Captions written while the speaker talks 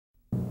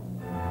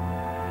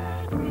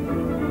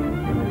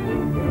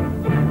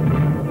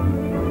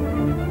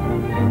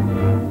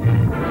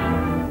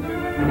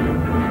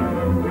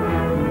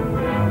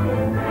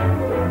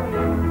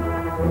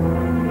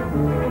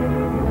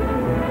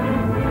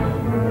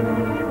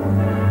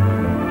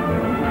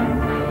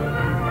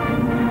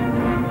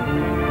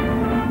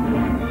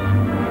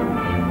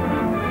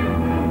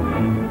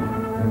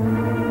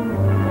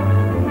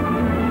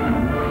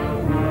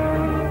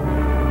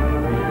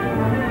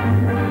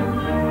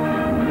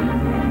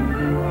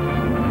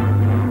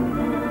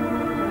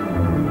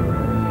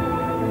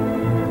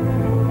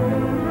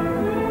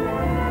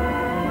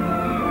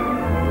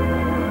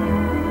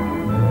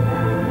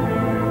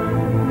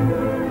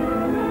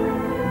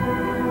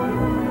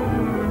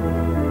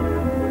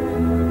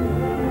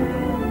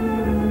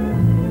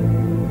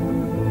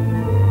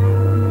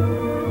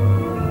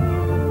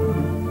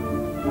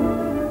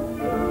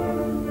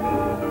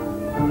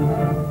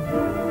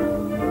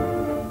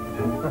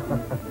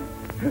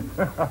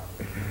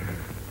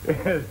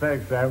Yes,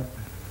 thanks, Sam.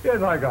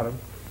 Yes, I got them.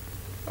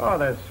 Oh,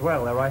 they're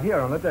swell. They're right here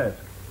on the desk.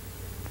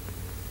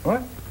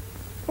 What?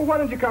 Well, why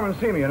don't you come and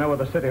see me? You know where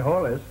the city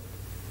hall is.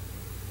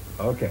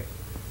 Okay.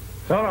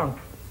 So long.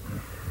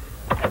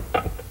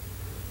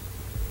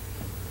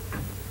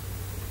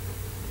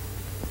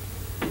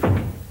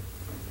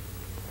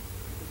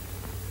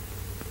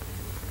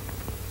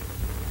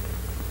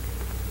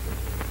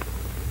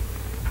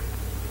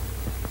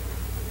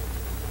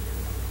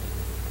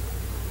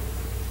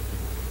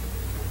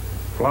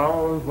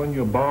 Flowers when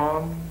you're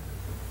born,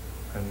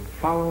 and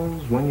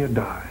flowers when you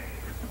die.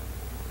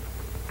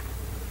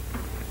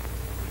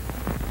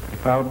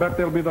 I'll bet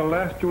they'll be the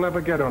last you'll ever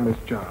get on this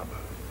job.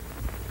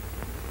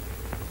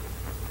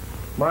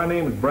 My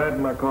name's Brad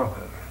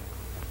McArthur.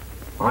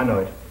 I know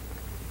it.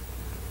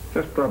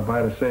 Just dropped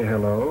by to say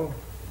hello.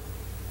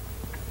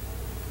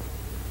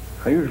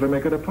 I usually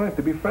make it a point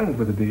to be friends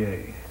with the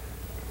DA.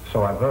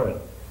 So I've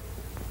heard.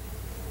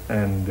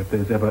 And if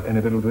there's ever any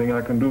little thing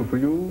I can do for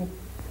you,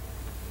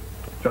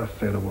 just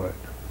say the word.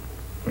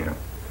 Yeah.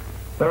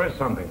 There is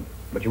something,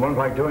 but you won't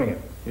like doing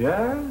it.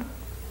 Yeah?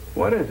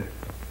 What is it?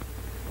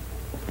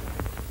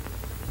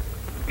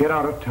 Get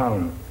out of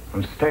town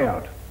and stay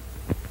out.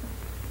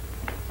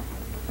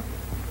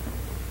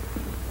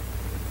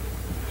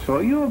 So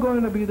you're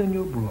going to be the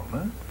new broom,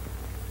 huh?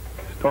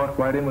 Start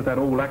right in with that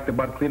old act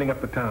about cleaning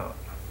up the town.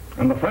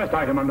 And the first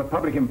item under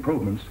public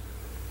improvements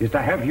is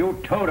to have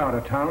you towed out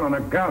of town on a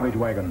garbage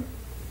wagon.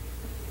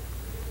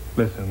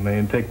 Listen,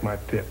 Lane, take my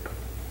tip.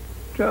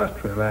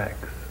 Just relax.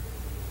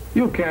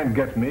 You can't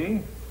get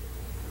me.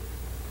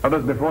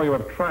 Others before you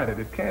have tried it.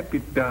 It can't be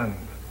done.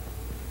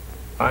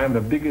 I am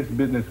the biggest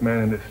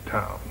businessman in this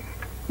town.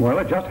 Well,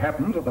 it just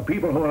happens that the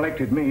people who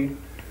elected me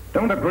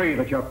don't agree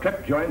that your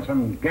clip joints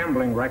and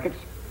gambling rackets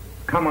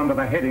come under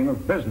the heading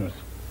of business.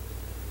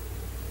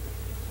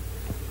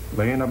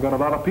 Lane, I've got a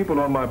lot of people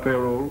on my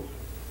payrolls.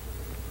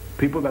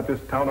 People that this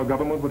town or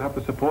government would have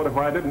to support if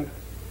I didn't.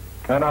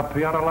 And I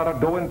pay out a lot of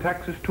dough in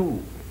taxes,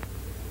 too.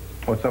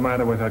 What's the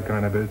matter with that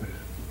kind of business?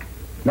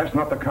 That's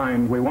not the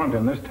kind we want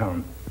in this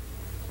town.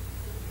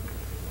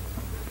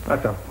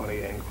 That's a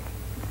funny angle.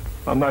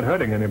 I'm not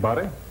hurting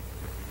anybody.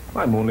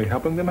 I'm only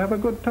helping them have a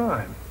good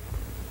time.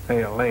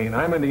 Hey, Elaine,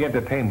 I'm in the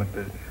entertainment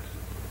business.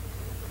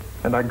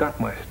 And I got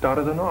my start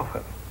as an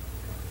orphan.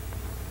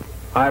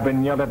 I've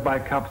been yelled at by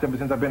cops ever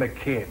since I've been a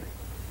kid.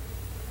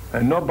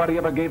 And nobody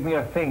ever gave me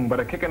a thing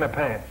but a kick in the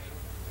pants.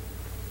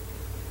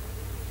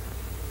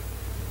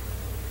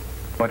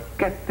 But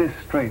get this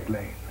straight,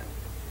 Lane.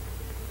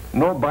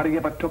 Nobody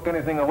ever took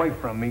anything away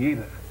from me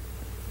either.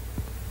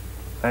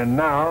 And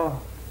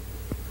now,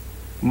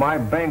 my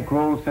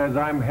bankroll says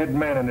I'm head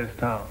man in this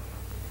town.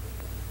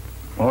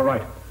 All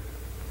right.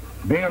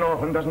 Being an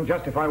orphan doesn't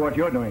justify what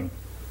you're doing.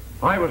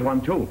 I was one,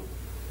 too.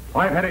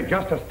 I've had it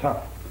just as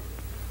tough.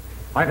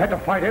 I've had to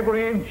fight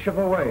every inch of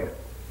the way.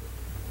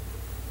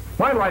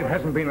 My life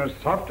hasn't been as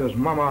soft as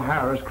Mama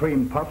O'Hara's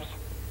cream puffs.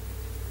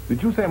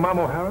 Did you say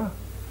Mama O'Hara?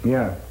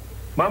 Yeah.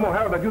 Mama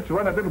O'Hara that used to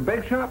run that little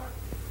bake shop?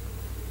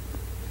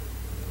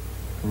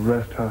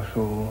 Rest her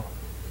soul.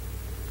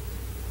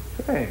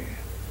 Say,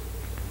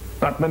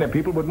 not many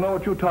people would know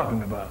what you're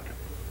talking about.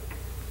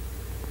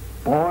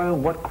 Boy,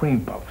 what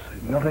cream puffs.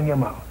 Melt in your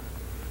mouth.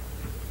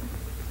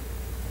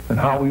 And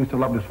how we used to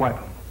love to swipe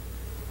them.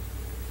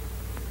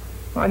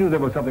 I knew there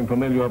was something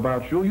familiar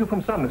about you. You're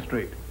from Sumner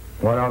Street.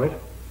 What of it?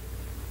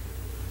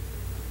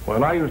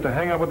 Well, I used to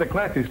hang out with the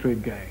Clancy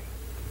Street gang.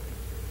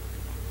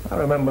 I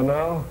remember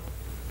now.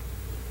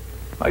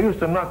 I used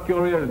to knock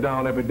your ears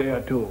down every day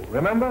or two.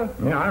 Remember?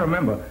 Yeah, I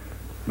remember.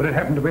 But it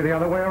happened to be the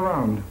other way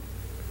around.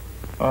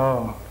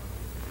 Oh.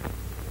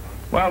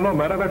 Well, no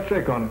matter. Let's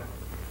shake on it.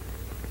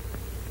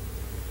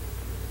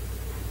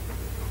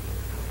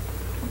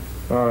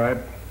 All right.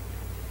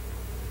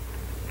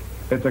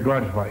 It's a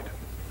grudge fight.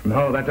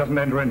 No, that doesn't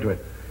enter into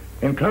it.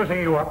 In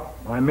closing you up,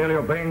 I'm merely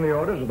obeying the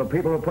orders of the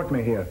people who put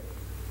me here.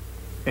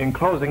 In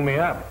closing me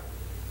up?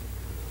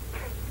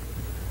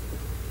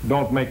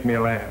 Don't make me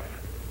laugh.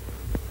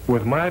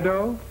 With my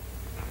dough,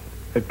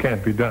 it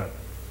can't be done.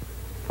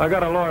 I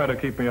got a lawyer to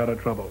keep me out of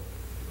trouble.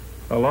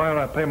 A lawyer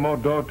I pay more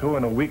dough to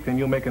in a week than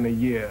you make in a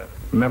year.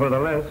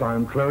 Nevertheless,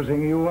 I'm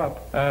closing you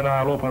up. And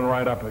I'll open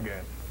right up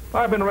again.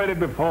 I've been raided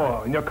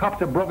before, and your cops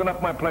have broken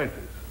up my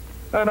places.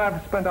 And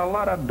I've spent a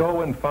lot of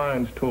dough in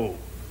fines, too.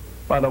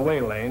 By the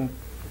way, Lane,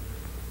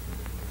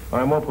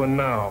 I'm open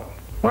now.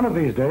 One of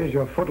these days,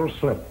 your foot will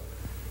slip.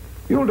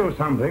 You'll do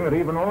something that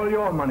even all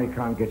your money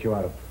can't get you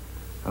out of.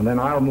 And then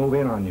I'll move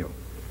in on you.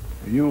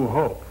 You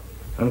hope.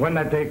 And when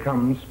that day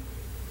comes,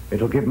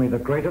 it'll give me the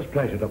greatest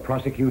pleasure to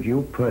prosecute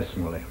you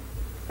personally.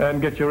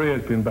 And get your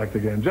ears pinned back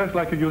again, just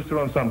like you used to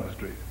on Sumner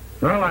Street.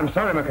 Well, I'm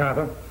sorry,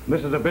 McArthur.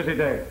 This is a busy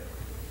day.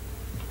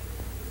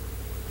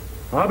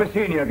 I'll be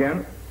seeing you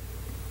again.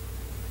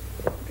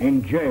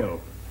 In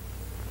jail.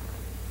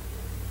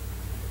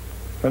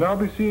 And I'll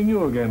be seeing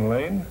you again,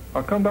 Lane.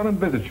 I'll come down and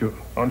visit you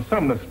on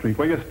Sumner Street,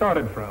 where you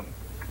started from.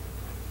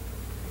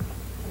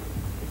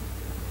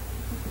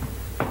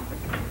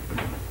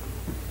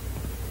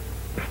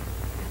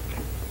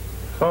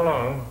 So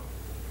long.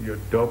 you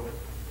dope.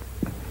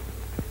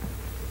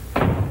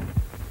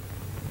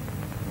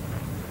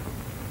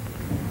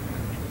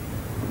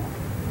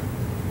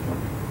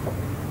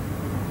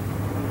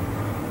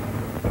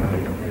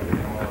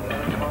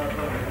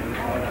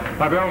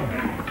 Hi, Bill.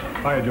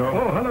 Hi, Joe.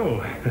 Oh, hello.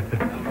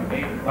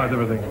 How's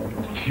everything?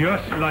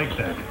 Just like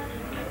that.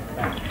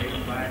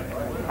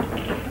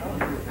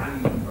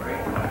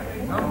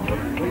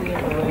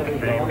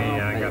 Baby,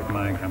 I got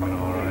mine coming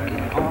all right.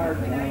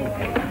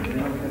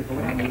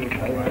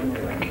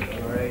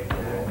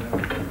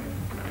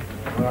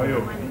 How are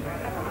you?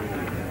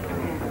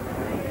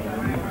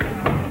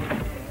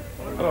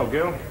 Hello,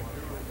 Gil.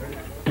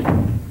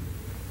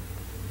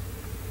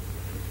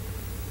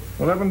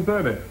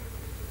 11:30.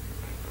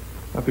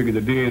 I figured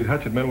the DA's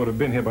hatchet men would have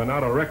been here by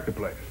now to wreck the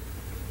place.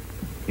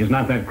 He's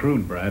not that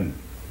crude, Brad.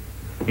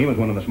 He was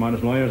one of the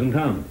smartest lawyers in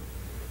town.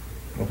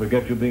 Don't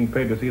forget you're being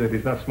paid to see that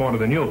he's not smarter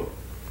than you.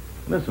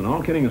 Listen,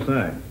 all kidding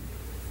aside,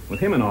 with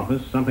him in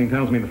office, something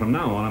tells me that from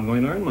now on I'm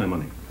going to earn my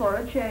money. For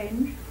a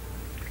change.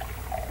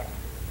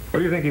 What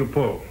do you think he'll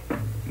pull?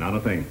 Not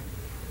a thing.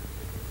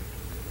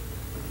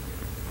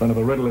 What kind of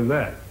a riddle is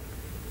that?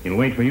 He'll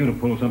wait for you to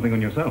pull something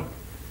on yourself.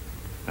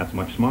 That's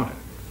much smarter,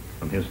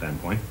 from his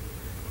standpoint.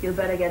 You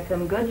better get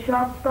some good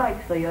sharp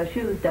spikes for your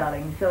shoes,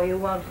 darling, so you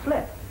won't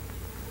slip.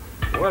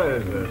 What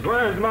is this?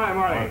 Where's my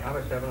money?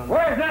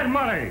 Where's that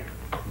money?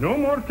 No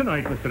more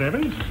tonight, Mr.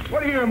 Evans.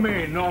 What do you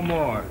mean, no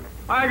more?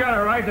 I got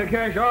a right to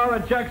cash all the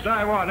checks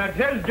I want. That's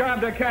his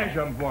job to cash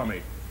them for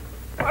me.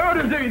 Who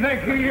does he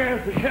think he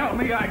is to tell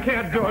me I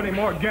can't do any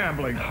more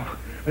gambling?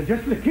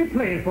 Just keep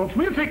playing, folks.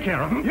 We'll take care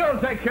of him. You'll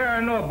take care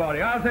of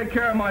nobody. I'll take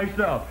care of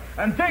myself.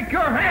 And take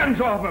your hands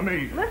off of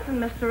me. Listen,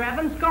 Mr.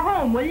 Evans, go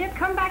home, will you?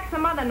 Come back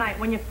some other night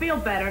when you feel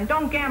better, and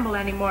don't gamble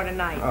anymore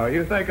tonight. Oh,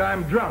 you think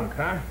I'm drunk,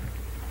 huh?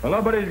 Well,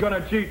 nobody's going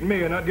to cheat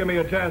me and not give me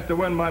a chance to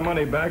win my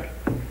money back.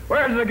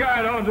 Where's the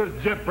guy that owns this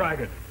gyp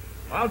racket?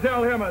 I'll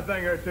tell him a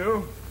thing or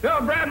two. Tell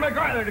Brad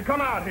McArthur to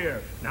come out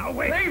here. Now,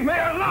 wait. Leave me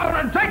alone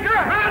and take your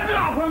hands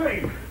off of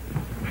me!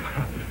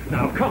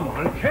 Now, come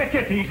on. Take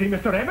it easy,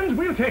 Mr. Evans.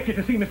 We'll take you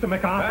to see Mr.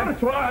 McArthur.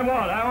 That's what I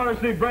want. I want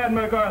to see Brad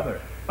McArthur.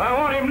 I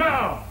want him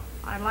now.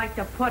 I'd like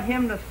to put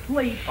him to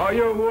sleep. Oh,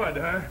 you would,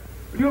 huh?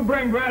 You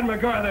bring Brad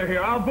McArthur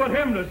here. I'll put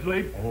him to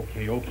sleep.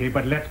 Okay,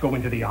 but let's go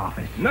into the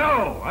office.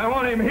 No, I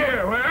want him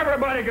here where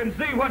everybody can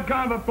see what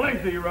kind of a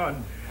place he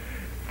runs.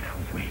 Now,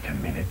 wait a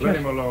minute. Let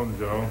him alone,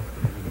 Joe.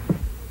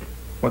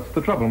 What's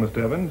the trouble,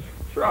 Mr. Evans?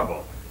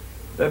 Trouble?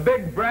 The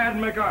big Brad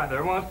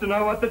McArthur wants to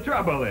know what the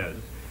trouble is.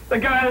 The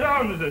guy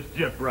that owns this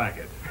gyp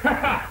racket.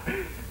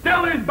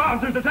 Tell these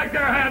bouncers to take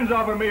their hands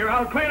off of me or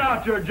I'll clean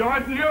out your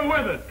joint and you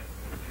with it.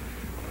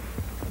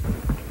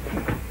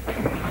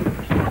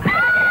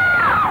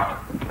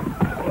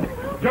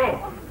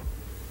 Joe!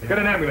 Get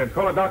an ambulance.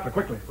 Call a doctor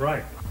quickly.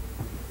 Right.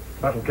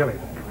 That'll kill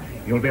him.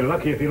 You'll be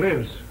lucky if he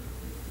lives.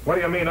 What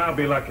do you mean I'll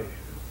be lucky?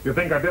 You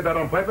think I did that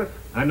on purpose?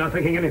 I'm not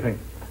thinking anything.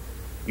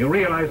 You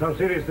realize how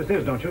serious this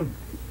is, don't you?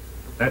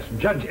 That's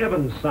Judge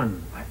Evans'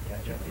 son.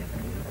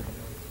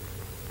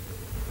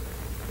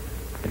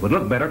 It would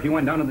look better if you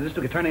went down to the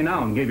district attorney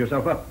now and gave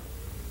yourself up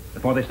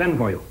before they send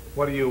for you.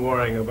 What are you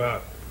worrying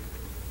about?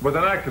 It was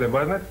an accident,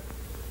 wasn't it?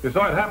 You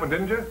saw it happen,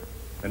 didn't you?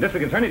 The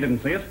district attorney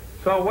didn't see it.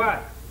 So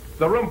what?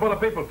 The room full of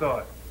people saw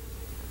it.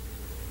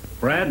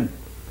 Brad,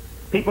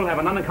 people have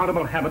an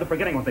unaccountable habit of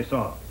forgetting what they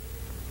saw.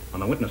 On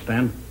the witness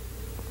stand.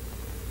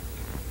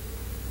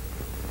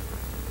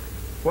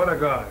 What a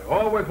guy.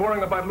 Always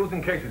worrying about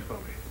losing cases for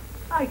me.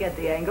 I get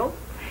the angle.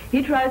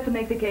 He tries to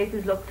make the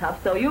cases look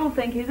tough, so you'll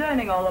think he's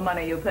earning all the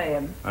money you pay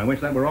him. I wish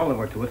that were all there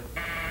were to it.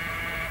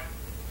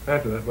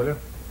 Answer that, will you?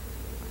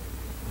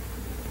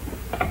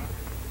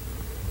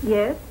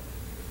 Yes?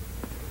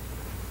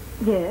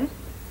 Yes?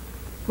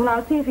 Well,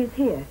 I'll see if he's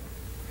here.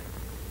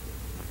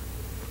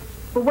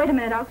 Well, wait a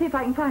minute. I'll see if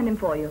I can find him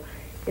for you.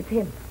 It's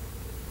him.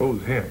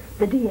 Who's him?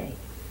 The DA.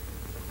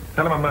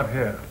 Tell him I'm not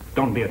here.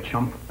 Don't be a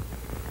chump.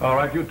 All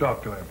right, you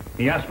talk to him.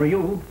 He asked for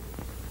you.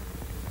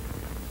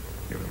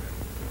 Give him here.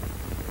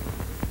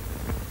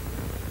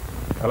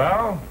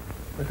 Hello?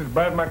 This is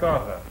Brad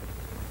McArthur.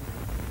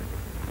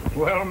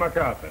 Well,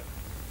 McArthur,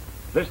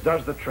 this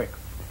does the trick.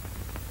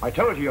 I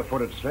told you your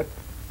foot had slipped,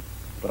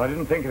 but I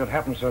didn't think it would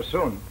happen so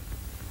soon.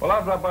 Well,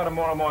 I'll drop by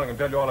tomorrow morning and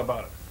tell you all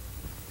about it.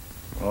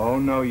 Oh,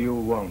 no, you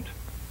won't.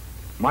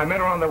 My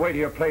men are on their way to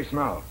your place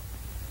now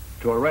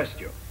to arrest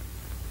you.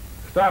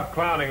 Stop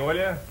clowning, will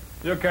you?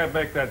 You can't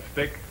make that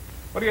stick.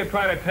 What are you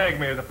trying to tag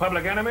me as a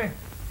public enemy?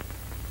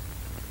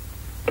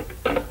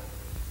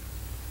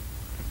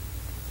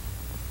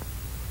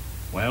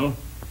 Well,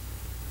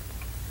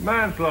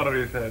 Manslaughter,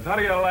 he says. How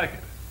do you like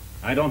it?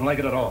 I don't like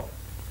it at all.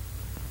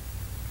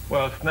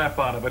 Well, snap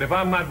out of it. If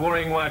I'm not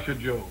worrying, why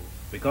should you?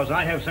 Because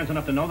I have sense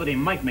enough to know that he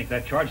might make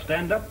that charge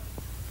stand up.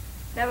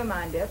 Never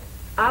mind it.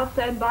 I'll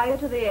stand by you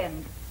to the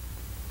end.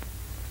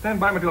 Stand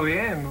by me till the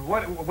end.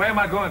 Where am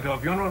I going to, a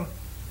funeral?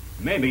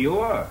 Maybe you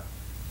are.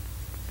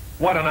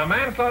 What, on a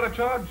manslaughter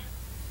charge?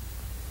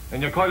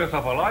 And you call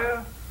yourself a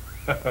lawyer?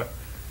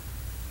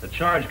 The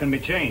charge can be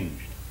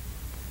changed.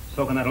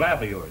 So can that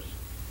laugh of yours.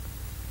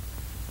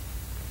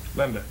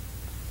 Linda,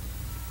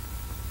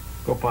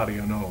 go powder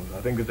your nose.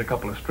 I think there's a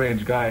couple of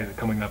strange guys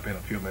coming up in a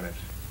few minutes.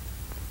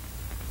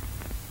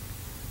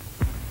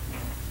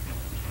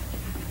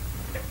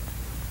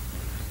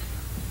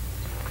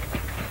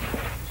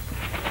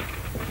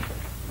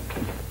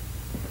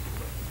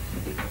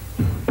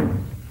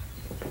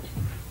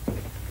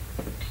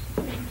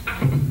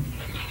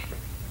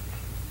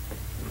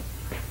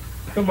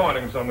 Good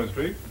morning, Sumner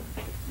Street.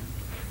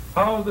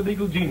 How's the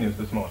legal genius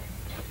this morning?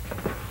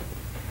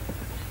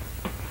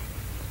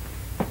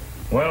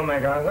 Well,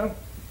 McArthur,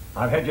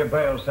 I've had your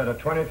bail set at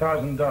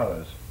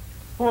 $20,000.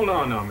 Hold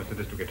on now, Mr.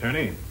 District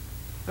Attorney.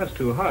 That's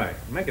too high.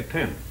 Make it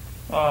 10.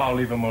 Oh,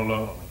 leave him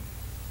alone.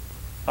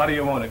 How do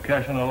you want it,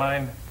 cash on the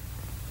line?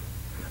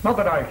 Not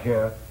that I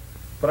care,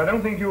 but I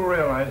don't think you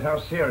realize how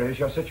serious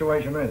your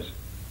situation is.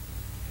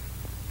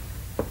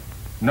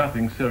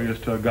 Nothing serious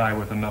to a guy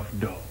with enough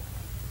dough.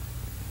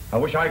 I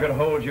wish I could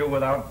hold you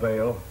without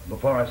bail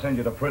before I send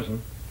you to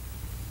prison.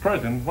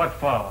 Prison? What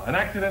for? An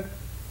accident?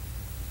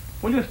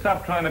 Will you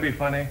stop trying to be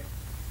funny?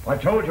 I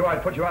told you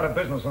I'd put you out of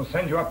business and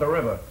send you up the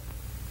river.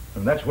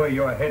 And that's where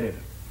you're headed.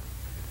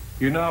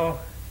 You know,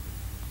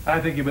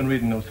 I think you've been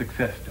reading those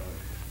success stories,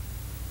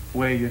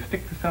 where you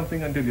stick to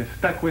something until you're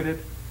stuck with it,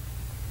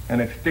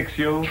 and it sticks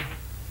you.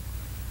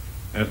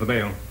 There's the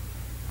bail.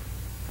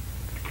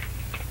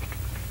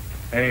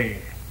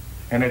 Hey,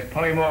 and there's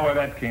plenty more where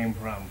that came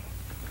from.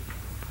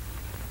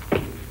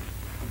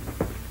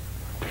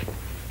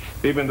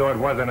 Even though it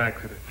was an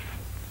accident.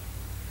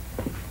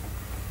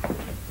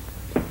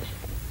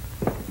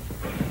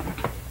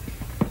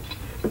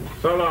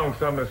 So long,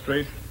 Sumner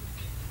Street.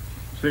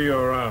 See you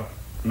around.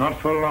 Not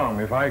for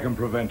long, if I can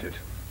prevent it.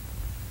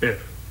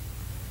 If.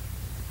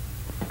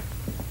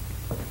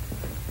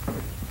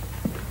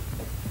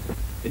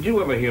 Did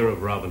you ever hear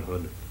of Robin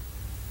Hood?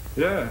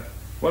 Yeah.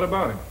 What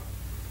about him?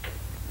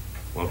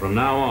 Well, from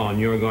now on,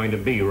 you're going to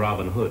be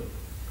Robin Hood.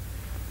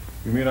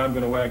 You mean I'm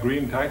going to wear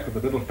green tights with a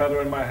little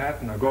feather in my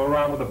hat and I go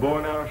around with a bow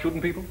and arrow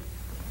shooting people?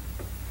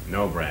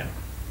 No, Brad.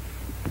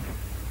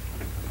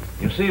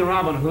 You see,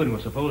 Robin Hood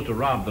was supposed to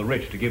rob the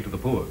rich to give to the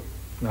poor.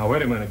 Now,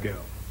 wait a minute, Gil.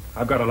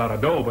 I've got a lot of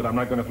dough, but I'm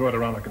not going to throw it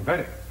around like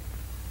confetti.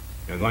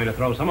 You're going to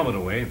throw some of it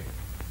away.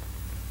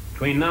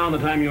 Between now and the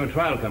time your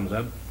trial comes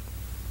up,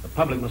 the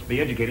public must be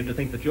educated to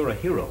think that you're a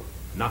hero,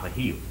 not a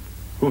heel.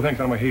 Who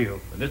thinks I'm a heel?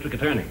 The district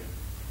attorney.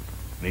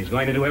 And he's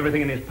going to do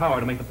everything in his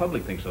power to make the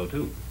public think so,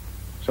 too.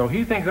 So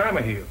he thinks I'm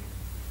a heel.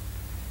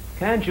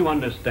 Can't you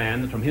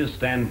understand that from his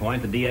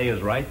standpoint the DA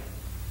is right?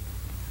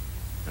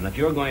 And that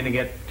you're going to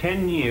get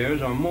 10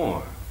 years or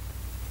more,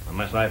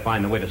 unless I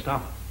find a way to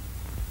stop it.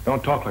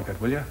 Don't talk like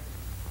that, will you?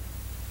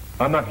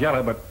 I'm not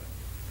yellow, but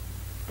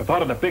the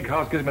thought of the big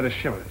house gives me the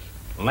shivers.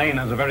 Lane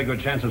has a very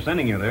good chance of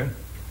sending you there.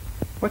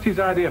 What's his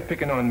idea of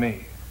picking on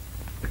me?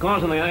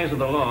 Because in the eyes of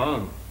the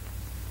law,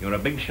 you're a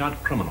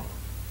big-shot criminal.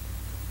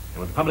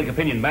 And with public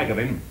opinion back of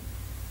him,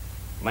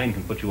 Lane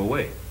can put you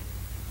away.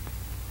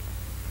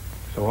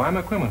 So I'm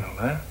a criminal,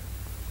 huh?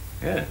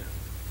 Yes.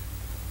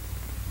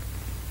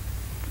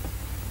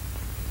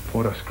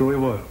 What a screwy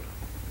world.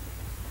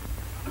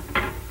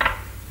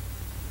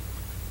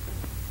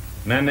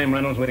 Man named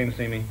Reynolds waiting to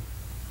see me.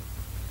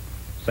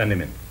 Send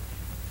him in.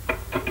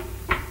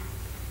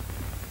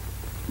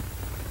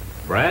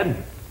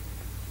 Brad,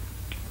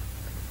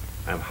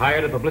 I've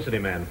hired a publicity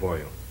man for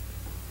you.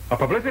 A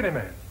publicity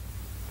man?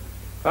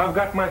 I've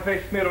got my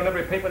face smeared on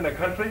every paper in the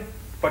country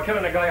for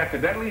killing a guy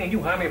accidentally, and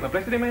you hire me a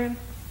publicity man?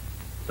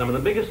 Some of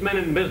the biggest men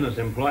in business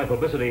employ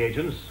publicity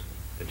agents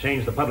to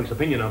change the public's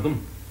opinion of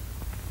them.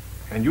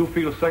 And you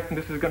feel certain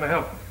this is going to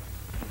help me?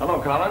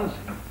 Hello, Collins.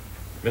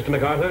 Mr.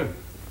 McArthur,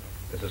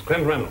 this is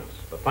Clint Reynolds,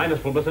 the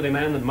finest publicity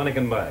man that money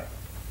can buy.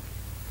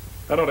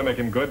 That ought to make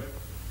him good.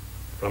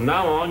 From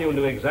now on, you'll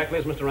do exactly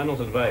as Mr. Reynolds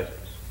advises.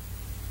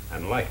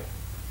 And like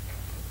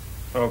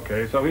it.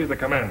 Okay, so he's the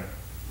commander.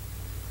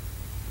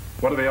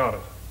 What are the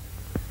orders?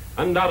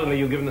 Undoubtedly,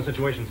 you've given the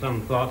situation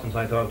some thought since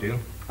I talked to you.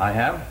 I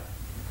have.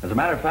 As a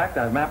matter of fact,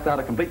 I've mapped out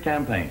a complete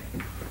campaign.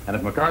 And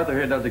if McArthur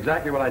here does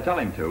exactly what I tell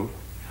him to,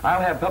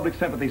 I'll have public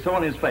sympathy so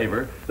in his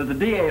favor that the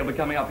DA will be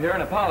coming up here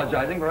and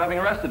apologizing for having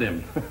arrested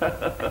him.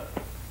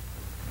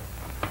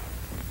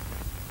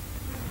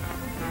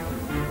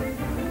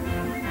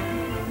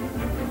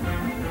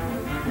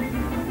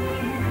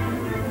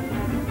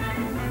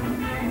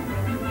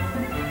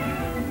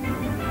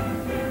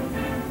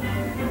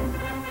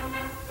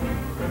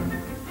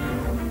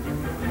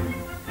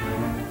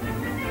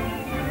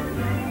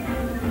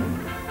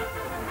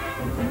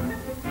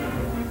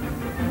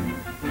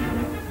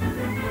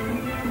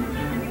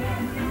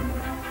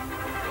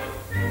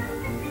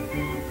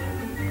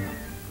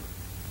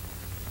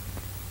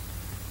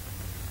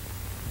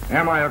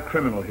 Am I a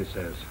criminal, he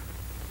says.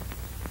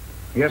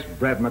 Yes,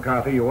 Brad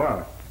McArthur, you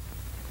are.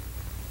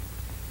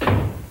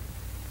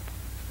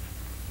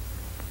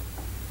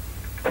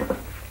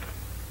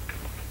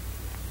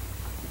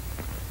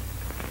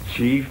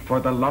 Chief, for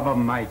the love of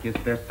Mike, is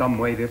there some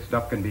way this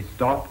stuff can be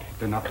stopped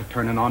enough to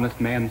turn an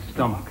honest man's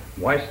stomach?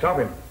 Why stop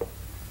him?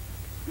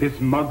 This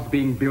mug's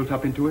being built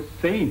up into a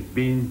saint,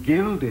 being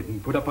gilded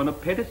and put up on a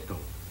pedestal.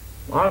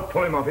 I'll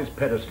pull him off his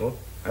pedestal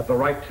at the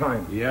right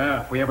time.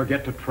 Yeah, if we ever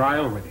get to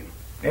trial with him.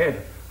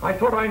 Ed, I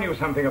thought I knew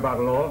something about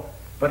law,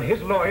 but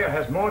his lawyer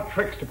has more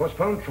tricks to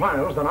postpone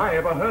trials than I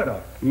ever heard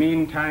of.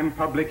 Meantime,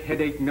 public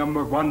headache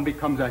number 1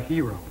 becomes a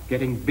hero,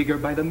 getting bigger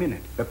by the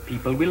minute. The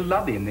people will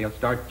love him. They'll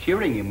start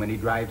cheering him when he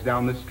drives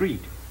down the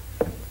street.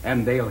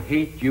 And they'll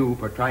hate you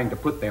for trying to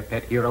put their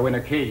pet hero in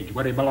a cage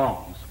where he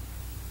belongs.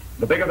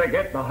 The bigger they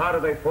get, the harder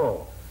they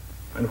fall.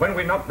 And when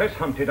we knock this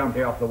Humpty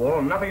Dumpty off the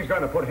wall, nothing's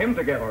going to put him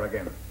together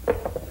again.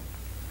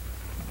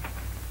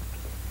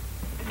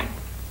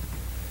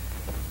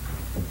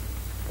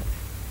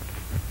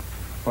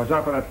 Watch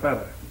out for that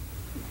feather.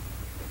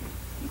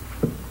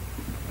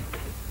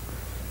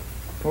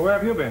 Well, where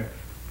have you been?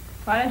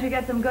 Why don't you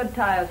get some good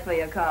tires for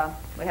your car?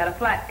 We had a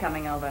flat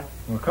coming over.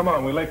 Well, come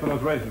on, we're late for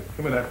those races.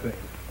 Give me that thing.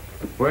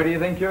 Where do you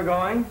think you're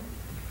going?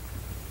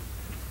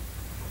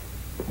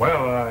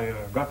 Well, I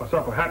got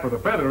myself a hat with a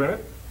feather in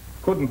it.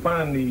 Couldn't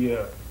find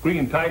the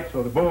green tights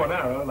or the bow and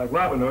arrow like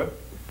Robin Hood.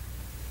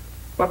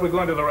 But we're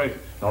going to the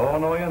races. Oh,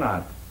 no, you're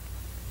not.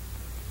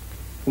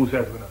 Who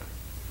says we're not?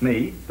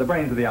 Me, the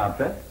brains of the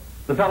outfit.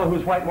 The fellow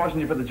who's whitewashing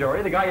you for the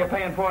jury. The guy you're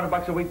paying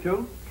 $400 a week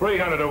to.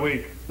 $300 a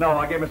week. No,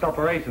 I gave myself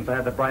a raise since I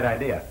had the bright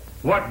idea.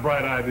 What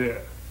bright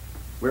idea?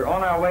 We're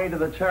on our way to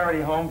the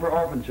charity home for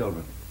orphan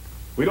children.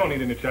 We don't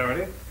need any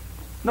charity.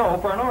 No,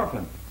 for an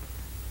orphan.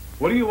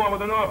 What do you want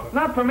with an orphan?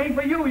 Not for me,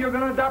 for you. You're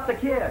going to adopt a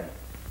kid.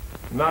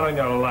 Not on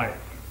your life.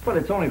 But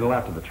it's only till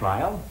after the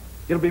trial.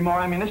 It'll be more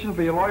ammunition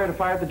for your lawyer to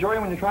fire at the jury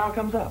when your trial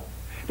comes up.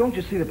 Don't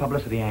you see the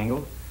publicity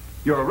angle?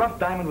 You're a rough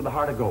diamond with a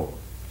heart of gold.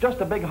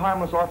 Just a big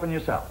harmless orphan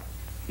yourself.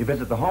 You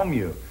visit the home,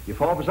 you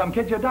fall for some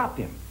kid, you adopt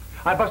him.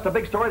 I bust a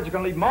big story that you're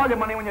going to leave him all your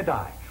money when you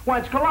die. Why,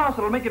 it's colossal.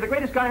 It'll make you the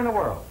greatest guy in the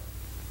world.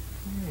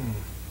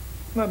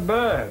 Not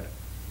bad.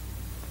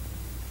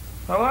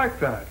 I like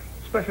that.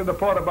 Especially the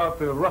part about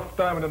the rough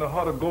diamond and the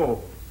heart of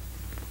gold.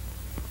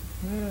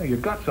 Yeah, you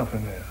got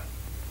something there.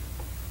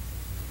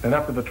 And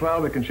after the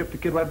trial, we can ship the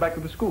kid right back to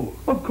the school.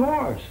 Of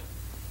course.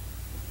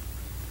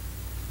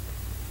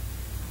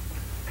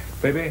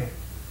 Baby,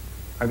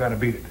 I gotta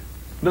beat it.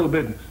 Little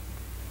business.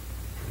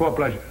 For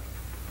pleasure.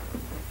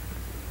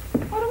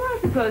 What am I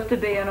supposed to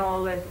be in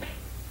all this?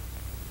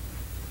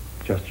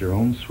 Just your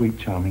own sweet,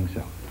 charming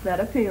self. That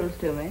appeals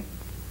to me.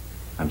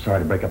 I'm sorry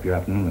to break up your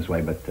afternoon this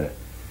way, but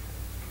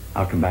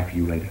I'll come back for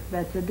you later.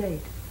 That's a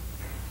date.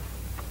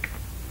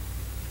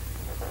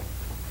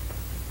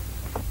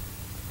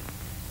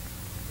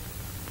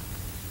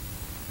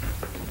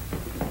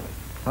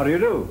 How do you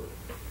do?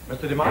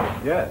 Mr.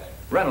 DeMont? Yes.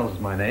 Reynolds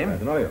is my name. Nice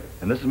to know you.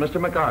 And this is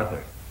Mr.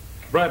 McArthur.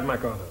 Brad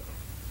McArthur.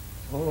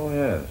 Oh,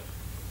 yes.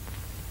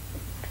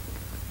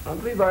 I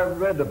believe I've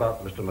read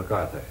about Mr.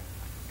 McArthur.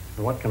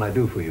 What can I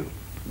do for you?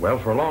 Well,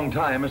 for a long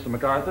time, Mr.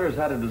 McArthur has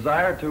had a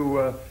desire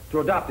to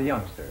adopt a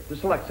youngster, to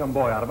select some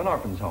boy out of an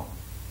orphan's home.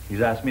 He's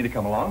asked me to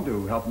come along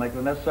to help make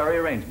the necessary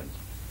arrangements.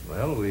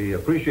 Well, we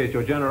appreciate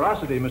your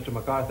generosity, Mr.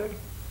 McArthur,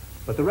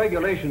 but the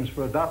regulations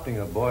for adopting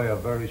a boy are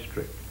very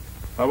strict.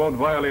 I won't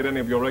violate any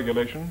of your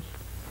regulations.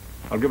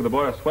 I'll give the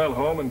boy a swell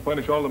home and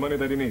furnish all the money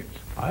that he needs.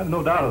 I have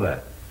no doubt of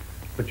that.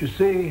 But you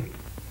see,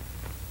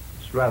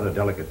 it's rather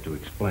delicate to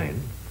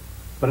explain,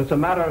 but it's a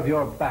matter of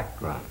your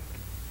background.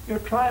 Your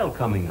trial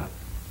coming up.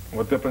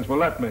 What difference will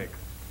that make?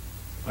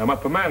 I'm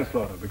up for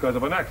manslaughter because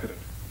of an accident.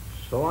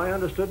 So I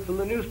understood from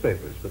the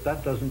newspapers, but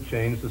that doesn't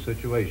change the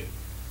situation.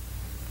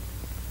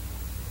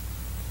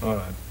 All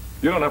right.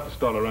 You don't have to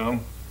stall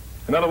around.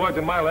 In other words,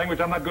 in my language,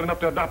 I'm not good enough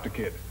to adopt a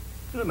kid.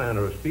 In a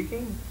manner of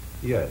speaking,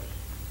 yes.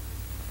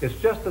 It's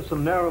just that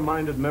some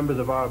narrow-minded members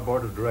of our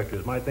board of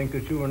directors might think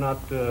that you are not,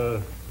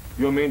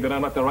 You mean that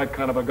I'm not the right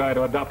kind of a guy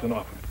to adopt an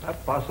orphan?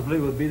 That possibly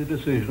would be the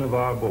decision of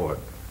our board.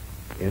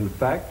 In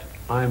fact,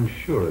 I'm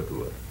sure it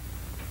would.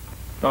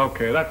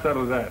 Okay, that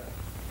settles that.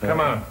 Come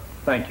on.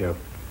 Thank you.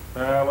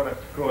 What a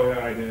screwy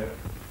idea.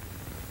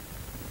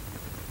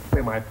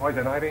 Say, my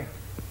poison ivy.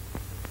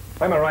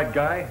 I'm a right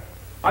guy.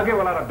 I'll give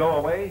a lot of dough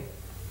away.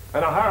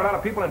 And I'll hire a lot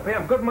of people and pay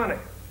them good money.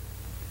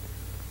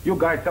 You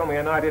guys tell me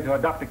an idea to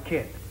adopt a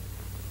kid.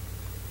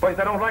 First,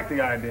 I don't like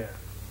the idea.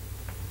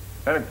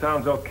 Then it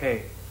sounds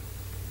okay.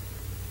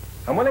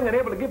 I'm willing and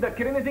able to give that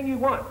kid anything he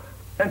wants.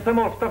 Then some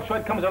old stuff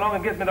short comes along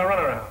and gives me the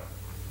runaround.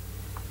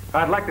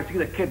 I'd like to see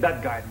the kid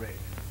that guy'd raise.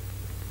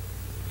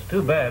 It's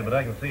too bad, but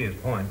I can see his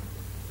point.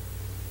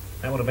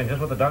 That would have been just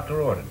what the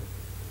doctor ordered.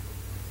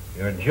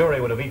 Your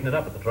jury would have eaten it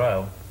up at the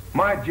trial.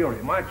 My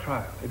jury, my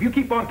trial. If you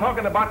keep on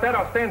talking about that,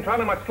 I'll stand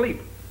trial in my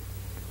sleep.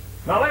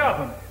 Now lay off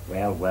of me.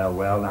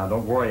 Well, now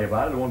don't worry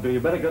about it. It won't do you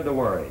a bit of good to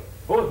worry.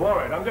 Who's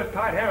worried? I'm just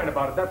tired hearing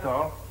about it, that's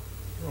all.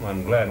 Well,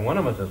 I'm glad one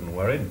of us isn't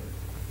worried.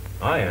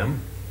 I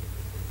am.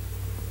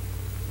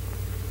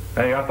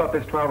 Hey, I thought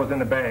this trial was in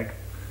the bag.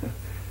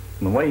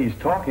 And the way he's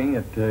talking,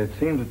 it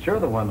seems that you're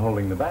the one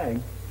holding the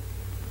bag.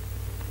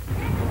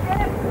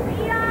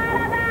 Read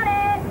all about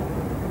it.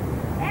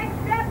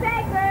 Extra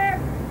paper.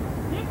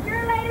 Get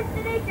your latest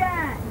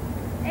edition.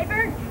 Hey,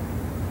 Bert.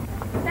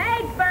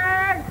 Thanks,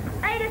 Bert.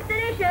 Latest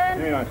edition.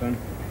 Here you are, son.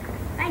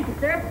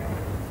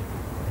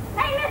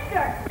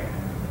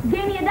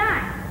 Gave me a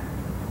dime.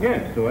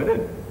 Yes, so I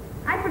did.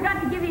 I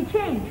forgot to give you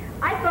change.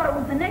 I thought it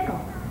was a nickel.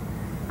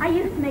 I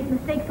used to make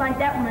mistakes like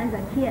that when I was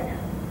a kid.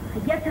 I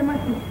guess I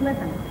must be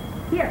slipping.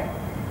 Here.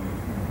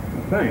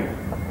 Thanks.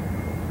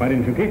 Why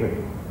didn't you keep it?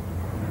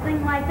 A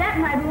thing like that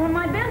might ruin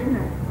my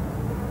business.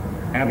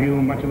 Have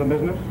you much of a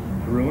business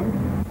to ruin?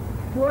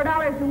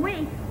 $4 a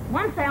week.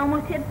 Once I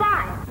almost hit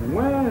 $5.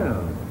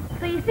 Well.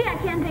 So you see, I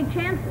can't take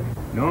chances.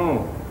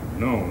 No,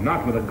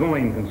 not with a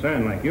going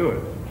concern like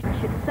yours. I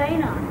should say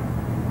not.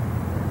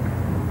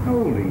 How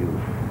old are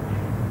you?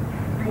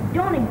 I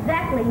don't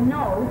exactly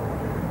know.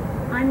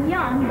 I'm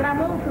young, but I'm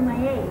old for my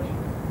age.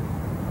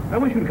 I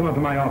wish you'd come up to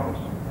my office.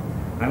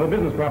 I have a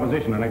business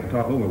proposition I'd like to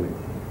talk over with you.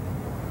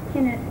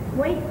 Can it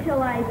wait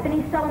till I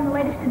finish selling the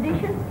latest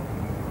edition?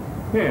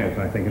 Yes,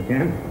 I think it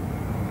can.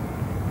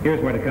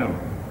 Here's where to come.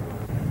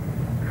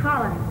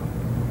 Collins,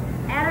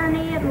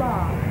 attorney at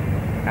law.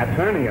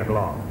 Attorney at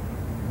law?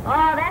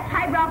 Oh, that's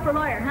highbrow for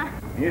lawyer, huh?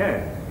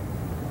 Yes.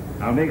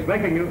 I'll be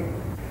expecting you.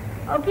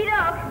 Okie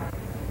doke.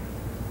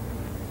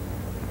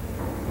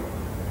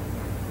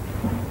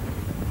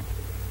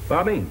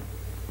 Bobby,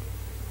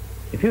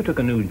 if you took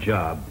a new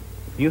job,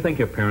 do you think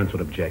your parents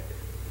would object?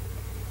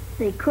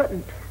 They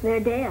couldn't. They're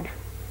dead.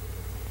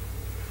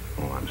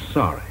 Oh, I'm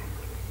sorry.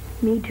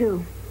 Me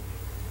too.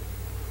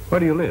 Where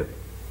do you live?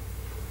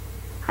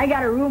 I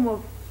got a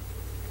room.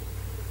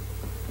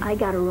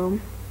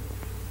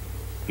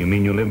 You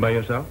mean you live by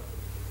yourself?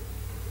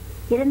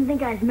 You didn't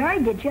think I was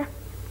married, did you?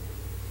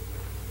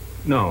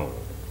 No,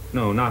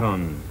 not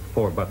on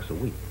 $4 a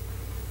week.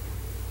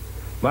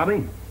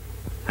 Bobby,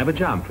 I have a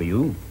job for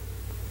you.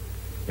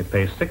 It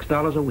pays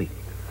 $6 a week.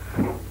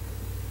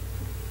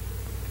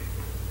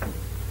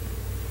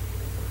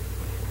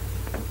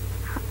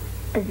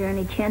 Is there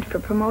any chance for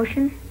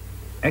promotion?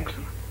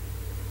 Excellent.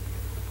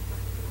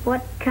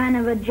 What kind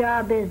of a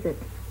job is it?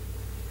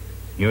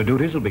 Your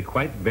duties will be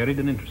quite varied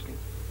and interesting.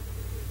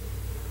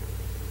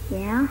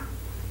 Yeah?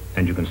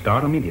 And you can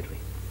start immediately.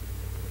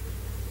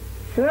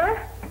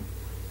 Sir?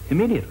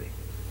 Immediately.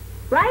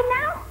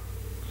 Right now?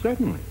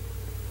 Certainly.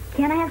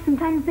 Can't I have some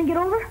time to think it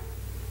over?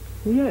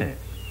 Yes,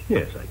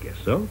 I guess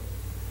so.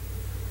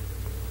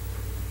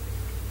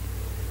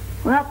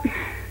 Well,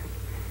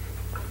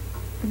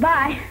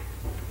 goodbye.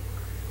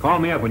 Call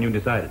me up when you've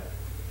decided.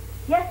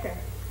 Yes, sir.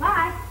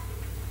 Bye.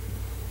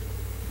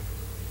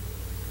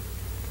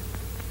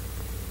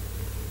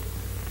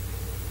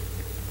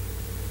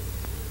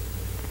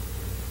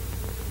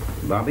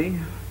 Bobby,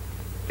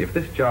 if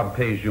this job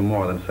pays you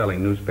more than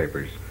selling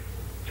newspapers,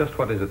 just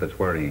what is it that's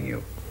worrying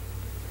you?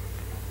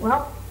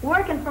 Well,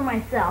 working for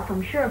myself,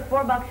 I'm sure of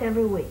 $4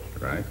 every week.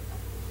 Right.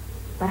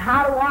 But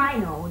how do I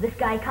know this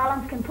guy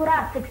Collins can put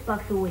out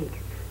 $6 a week?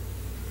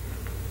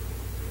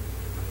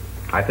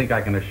 I think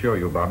I can assure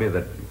you, Bobby,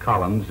 that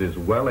Collins is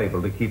well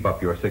able to keep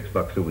up your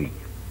 $6 a week.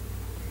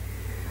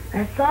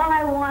 That's all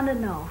I want to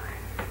know.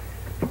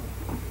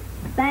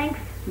 Thanks,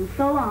 and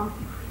so long.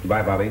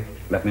 Bye, Bobby.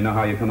 Let me know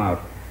how you come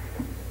out.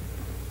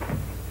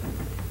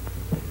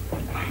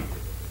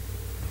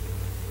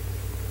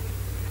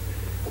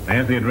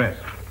 There's the address.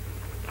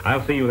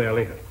 I'll see you there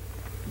later.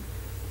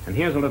 And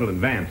here's a little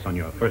advance on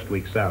your first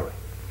week's salary.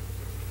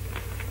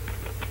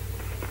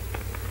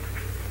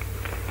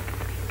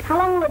 How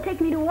long will it take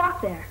me to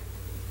walk there?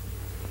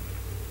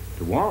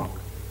 To walk?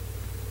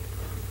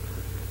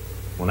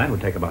 Well, that would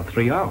take about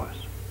 3 hours.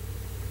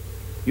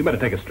 You better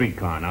take a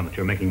streetcar now that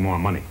you're making more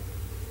money.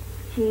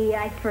 Gee,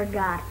 I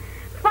forgot.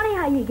 Funny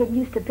how you get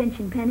used to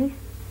pinching pennies.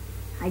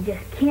 I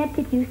just can't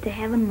get used to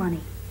having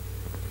money.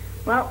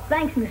 Well,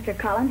 thanks, Mr.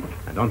 Collins.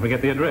 And don't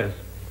forget the address.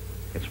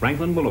 It's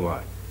Franklin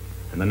Boulevard,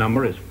 and the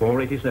number is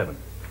 487.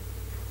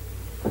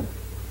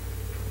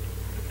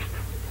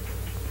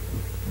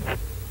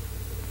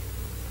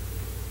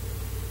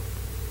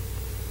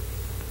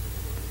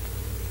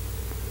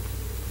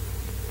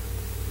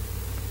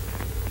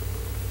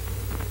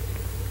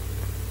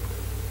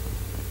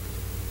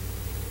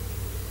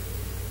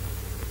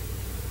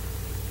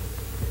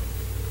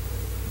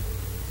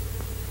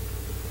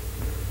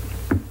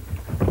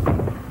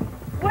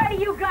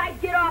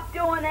 Get off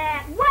doing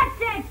that. What's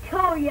that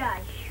to ya?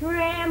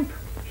 Shrimp?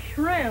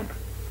 Shrimp?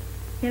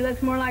 He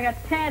looks more like a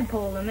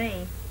tadpole to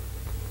me.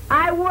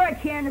 I work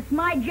here, and it's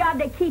my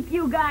job to keep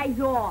you guys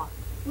off.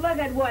 Look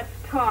at what's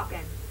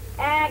talking.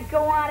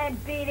 Go on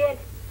and beat it.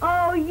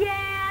 Oh,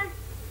 yeah?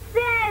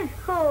 Says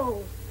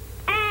who?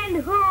 And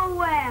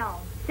who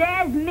else?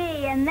 Says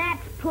me, and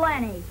that's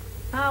plenty.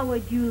 How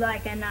would you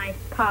like a nice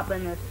pop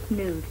in the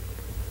snoot?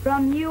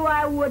 From you,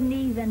 I wouldn't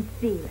even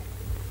feel it.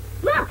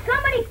 Look,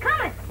 somebody's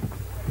coming.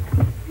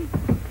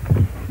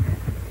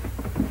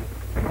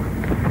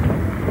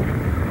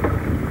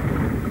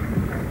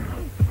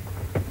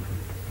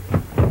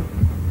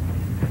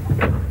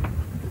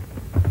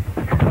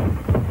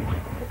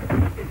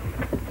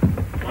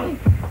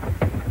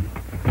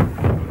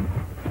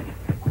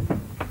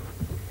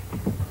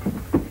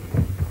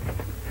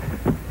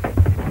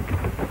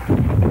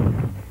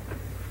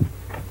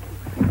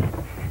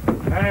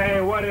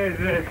 Hey, what is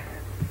this?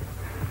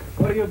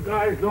 What are you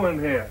guys doing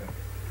here?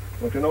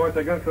 Don't you know it's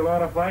against the law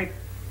to fight?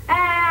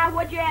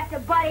 What'd you have to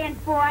butt in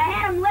for? I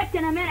had him licked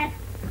in a minute.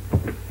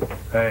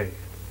 Hey,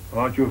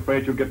 aren't you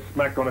afraid you'll get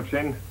smacked on the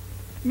chin?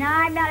 No,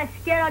 I'm not as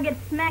scared I'll get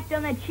smacked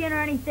on the chin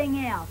or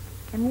anything else.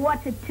 And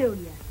what's it to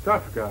you?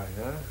 Tough guy,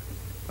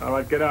 huh? All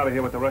right, get out of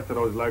here with the rest of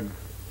those lugs.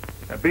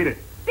 Now, beat it.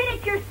 Beat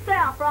it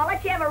yourself, or I'll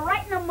let you have it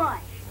right in the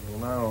mush. Well,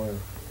 now,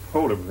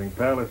 hold everything,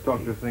 pal. Let's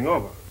talk this thing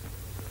over.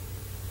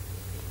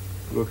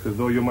 Looks as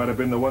though you might have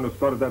been the one who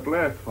started that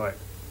last fight.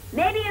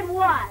 Maybe it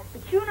was,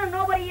 but you know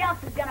nobody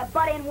else is gonna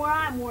butt in where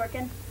I'm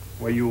working.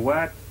 Where you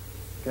what?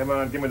 Come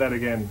on, give me that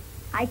again.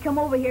 I come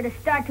over here to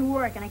start to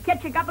work, and I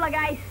catch a couple of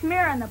guys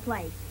smearing the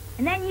place.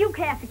 And then you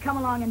have to come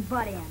along and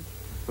butt in.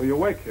 So you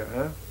wake here,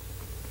 huh?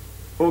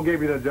 Who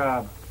gave you the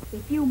job?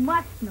 If you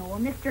must know,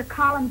 Mr.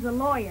 Collins, a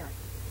lawyer.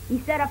 He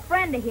said a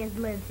friend of his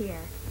lives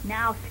here.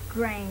 Now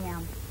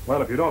scram.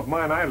 Well, if you don't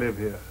mind, I live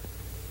here.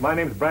 My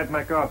name's Brad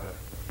McArthur.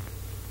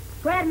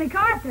 Brad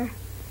McArthur?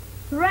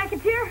 The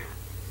racketeer?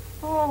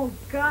 Oh,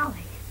 golly.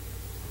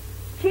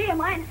 Gee, am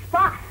I in the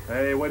spot?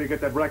 Hey, where do you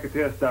get that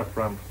racketeer stuff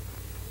from?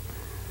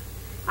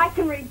 I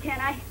can read, can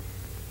I?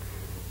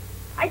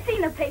 I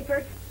seen the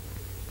papers.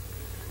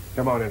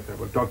 Come on in, sir.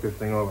 We'll talk this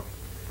thing over.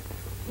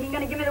 You ain't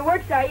gonna give me the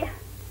works, are you?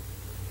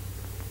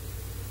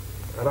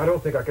 And I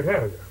don't think I could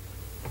handle you.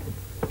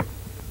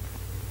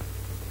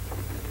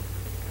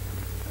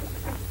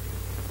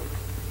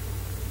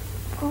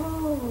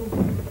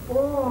 Oh,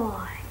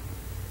 boy.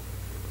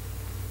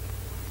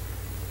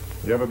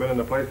 You ever been in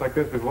a place like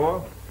this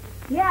before?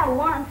 Yeah,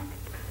 once.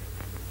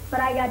 But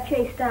I got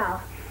chased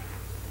out.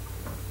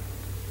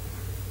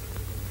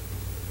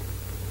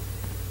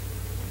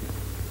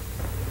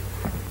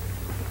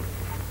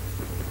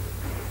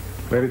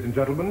 Ladies and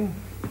gentlemen,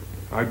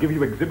 I give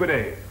you Exhibit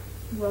A.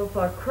 Well,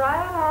 for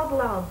crying out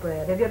loud,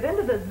 Brad, have you been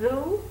to the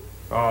zoo?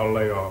 Oh,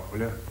 lay off,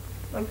 will you?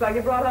 Looks like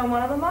you brought home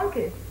one of the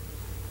monkeys.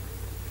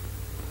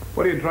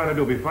 What are you trying to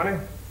do, be funny?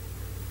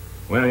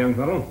 Well, young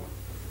fellow,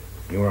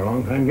 you were a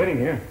long time getting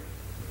here.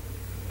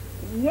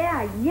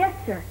 Yes,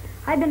 sir.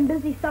 I've been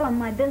busy selling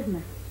my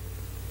business.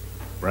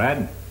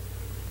 Brad,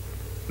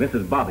 this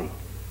is Bobby,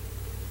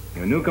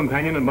 your new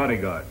companion and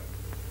bodyguard.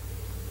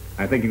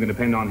 I think you can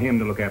depend on him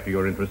to look after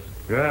your interests.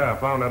 Yeah, I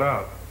found that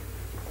out.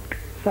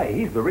 Say,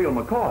 he's the real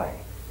McCoy.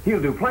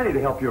 He'll do plenty to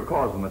help your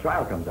cause when the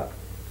trial comes up.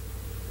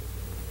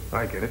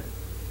 I get it.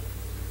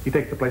 He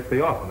takes the place of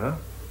the orphan, huh?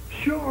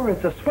 Sure,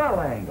 it's a swell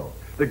angle.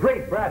 The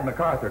great Brad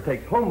McArthur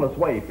takes homeless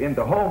waif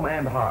into home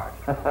and heart.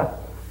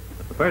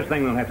 The first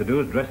thing we'll have to do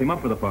is dress him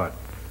up for the part.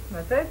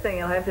 The first thing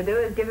you'll have to do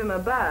is give him a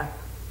bath.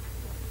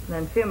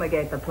 Then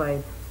fumigate the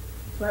place.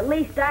 Well, at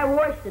least I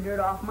wash the dirt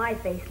off my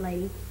face,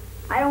 lady.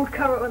 I don't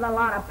cover it with a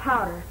lot of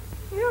powder.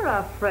 You're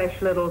a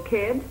fresh little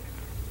kid.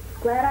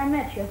 Glad I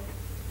met you.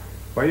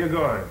 Where you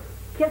going?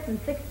 Kissing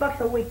 $6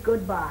 a week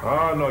goodbye.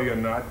 Oh, no, you're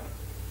not.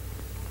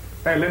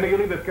 Hey, Linda, you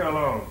leave this kid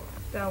alone.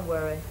 Don't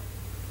worry.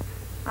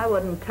 I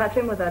wouldn't touch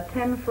him with a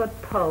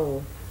 10-foot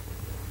pole.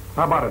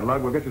 How about it,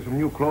 Lug? We'll get you some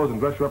new clothes and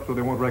dress you up so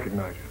they won't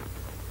recognize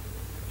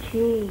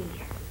you. Gee,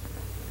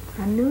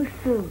 a new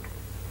suit.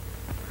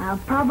 I'll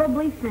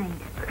probably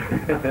faint.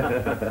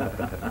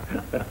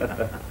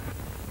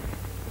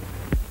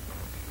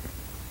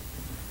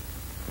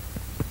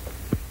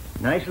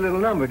 Nice little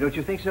number, don't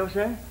you think so,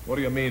 sir? What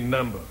do you mean,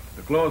 number?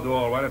 The clothes are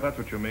all right, if that's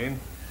what you mean.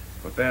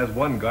 But there's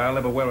one guy I'll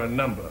never wear a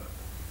number.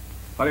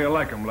 How do you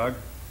like him, Lug?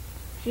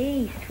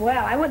 Gee,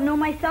 swell. I wouldn't know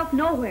myself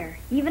nowhere,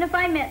 even if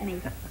I met me.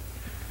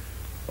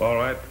 All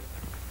right.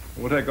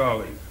 We'll take all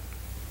these.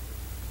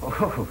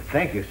 Oh,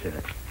 thank you, sir.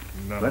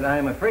 No. But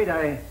I'm afraid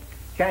I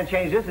can't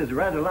change this. It's a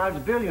rather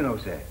large bill, you know,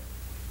 sir.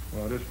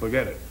 Well, just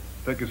forget it.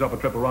 Take yourself a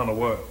trip around the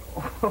world.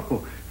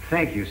 Oh,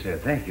 thank you, sir.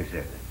 Thank you,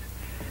 sir.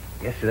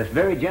 Yes, sir, that's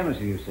very generous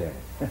of you, sir.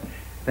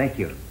 Thank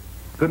you.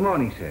 Good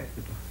morning, sir.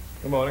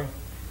 Good morning.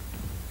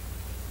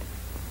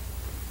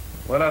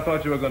 Well, I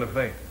thought you were going to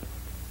faint.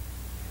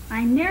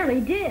 I nearly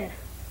did.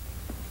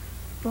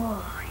 Boy.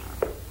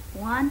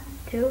 1,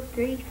 2,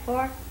 3,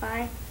 4,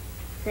 5,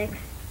 6.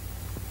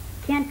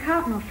 Can't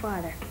count no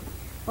farther.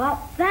 Well,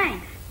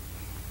 thanks.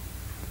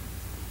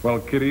 Well,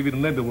 kid,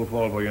 even Linda will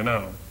fall for you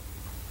now.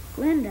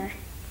 Linda,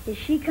 is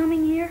she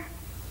coming here?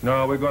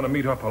 No, we're going to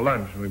meet her for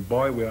lunch. And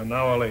boy, we are an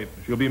hour late.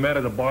 She'll be mad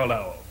as a boiled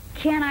owl.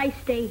 Can't I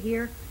stay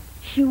here?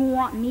 She won't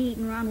want me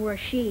eating around where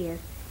she is.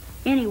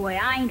 Anyway,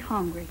 I ain't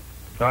hungry.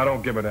 I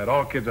don't give her that.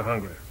 All kids are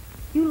hungry.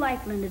 You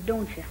like Linda,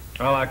 don't you?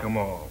 I like them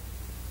all.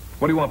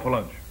 What do you want for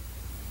lunch?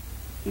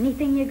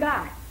 Anything you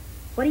got.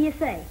 What do you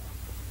say?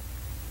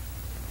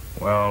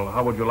 Well,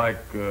 how would you like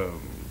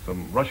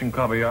some Russian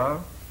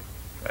caviar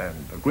and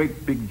a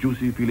great big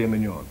juicy filet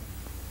mignon?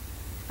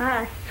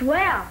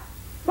 Swell.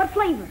 What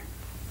flavor?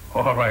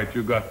 All right,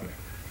 you got me.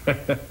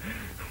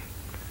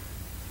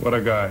 What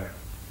a guy.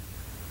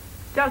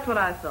 Just what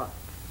I thought.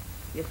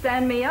 You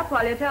stand me up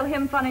while you tell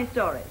him funny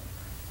stories.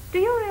 Do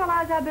you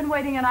realize I've been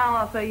waiting an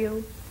hour for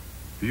you?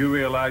 Do you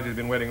realize he's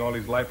been waiting all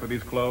his life for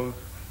these clothes?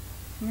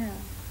 Yeah.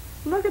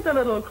 Look at the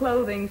little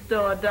clothing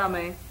store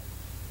dummy.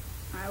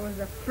 I was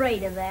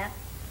afraid of that.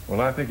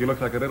 Well, I think he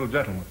looks like a little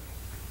gentleman.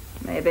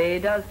 Maybe he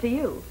does to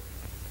you.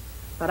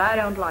 But I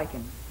don't like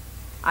him.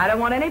 I don't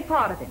want any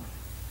part of him.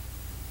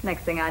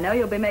 Next thing I know,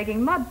 you'll be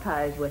making mud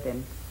pies with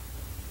him.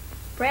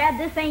 Brad,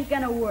 this ain't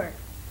gonna work.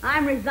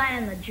 I'm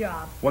resigning the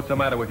job. What's the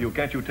matter with you?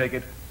 Can't you take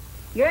it?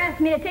 You're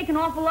asking me to take an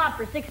awful lot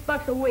for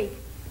 $6 a week.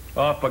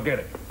 Oh, forget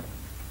it.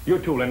 You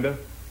too, Linda.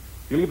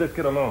 You leave this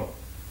kid alone.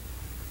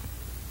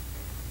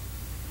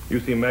 You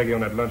see Maggie on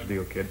that lunch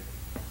deal, kid.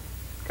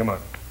 Come on.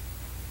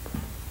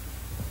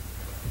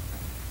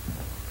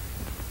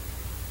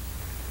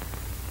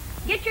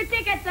 Get your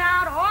tickets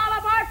out. All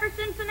aboard for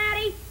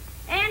Cincinnati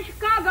and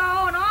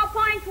Chicago and all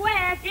points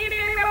west.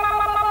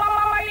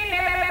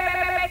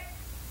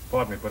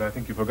 Pardon me, but I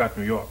think you forgot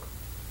New York.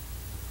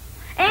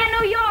 And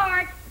New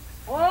York.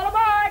 All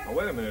aboard. Oh,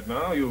 wait a minute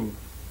now. Can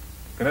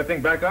that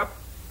thing back up?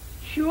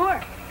 Sure.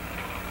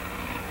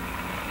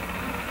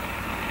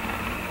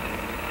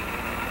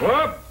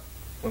 Whoop!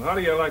 Well, how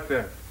do you like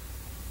that?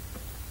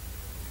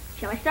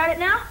 Shall I start it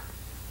now?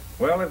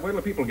 Well, let's wait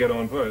till people get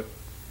on first.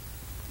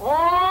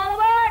 All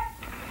aboard.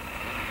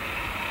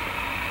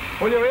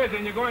 Pull your ears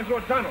in. You're going through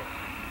a tunnel.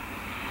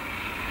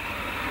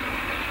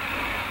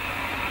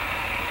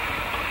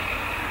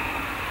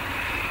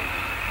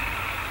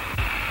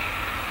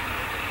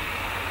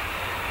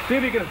 See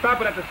if you can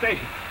stop it at the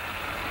station.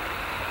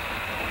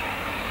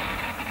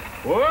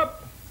 Whoop!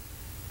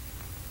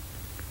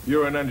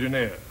 You're an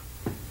engineer.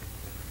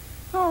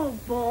 Oh,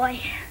 boy.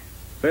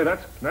 Say,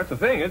 that's the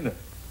thing, isn't it?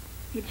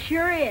 It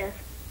sure is.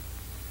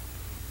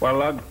 Well,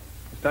 Lug,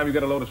 it's time you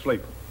get a load of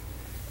sleep.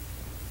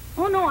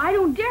 Oh, no, I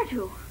don't dare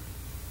to.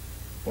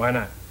 Why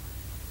not?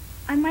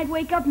 I might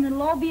wake up and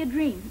it'll all be a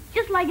dream,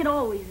 just like it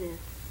always is.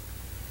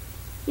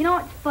 You know,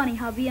 it's funny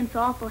how being so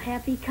awful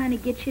happy kind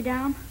of gets you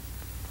down.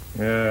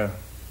 Yeah,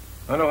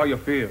 I know how you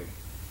feel.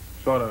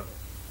 Sort of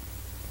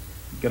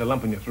get a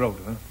lump in your throat,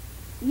 huh?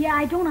 Yeah,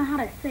 I don't know how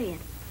to say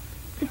it.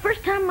 It's the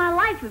first time in my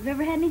life I've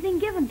ever had anything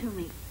given to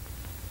me.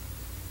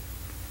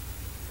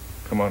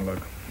 Come on,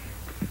 Lug.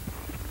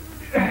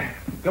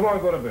 Come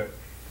on, go to bed.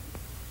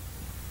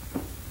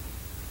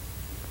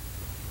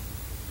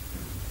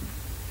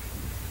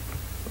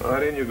 All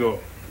right, in you go.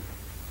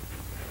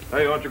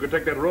 Hey, aren't you going to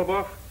take that robe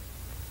off?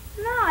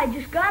 No, I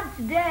just got it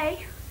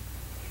today.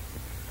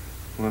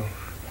 Well,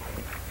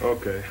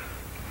 okay.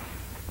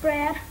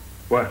 Brad.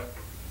 What?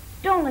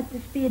 Don't let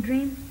this be a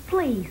dream,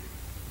 please.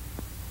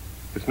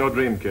 It's no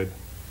dream, kid.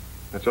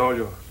 That's all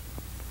yours.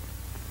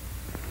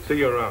 See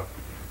you around.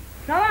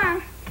 So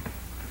long.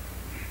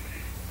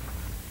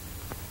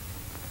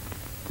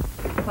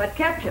 What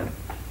kept you?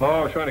 Oh,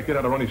 I was trying to get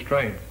out of Ronnie's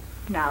train.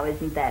 Now,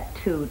 isn't that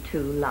too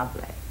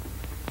lovely?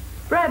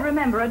 Brad,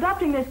 remember,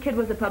 adopting this kid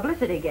was a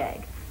publicity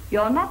gag.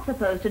 You're not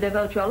supposed to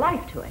devote your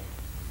life to it.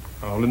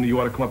 Oh, Linda, you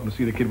ought to come up and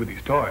see the kid with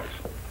these toys.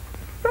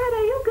 Brad,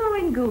 are you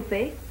going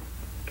goofy?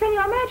 Can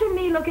you imagine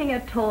me looking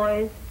at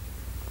toys?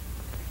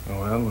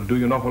 Oh, well, it'll do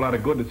you an awful lot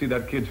of good to see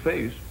that kid's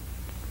face.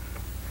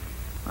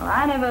 Well,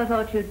 I never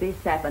thought you'd be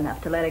sap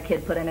enough to let a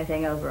kid put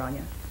anything over on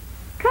you.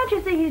 Can't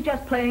you see he's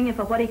just playing you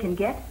for what he can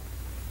get?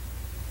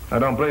 I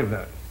don't believe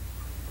that.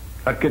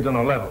 That kid's on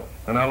a level,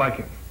 and I like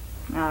him.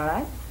 All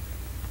right.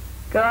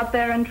 Go up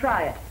there and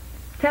try it.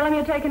 Tell him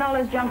you're taking all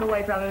his junk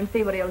away from him and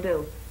see what he'll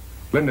do.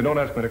 Linda, don't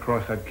ask me to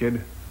cross that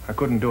kid. I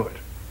couldn't do it.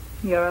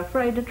 You're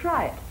afraid to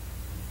try it.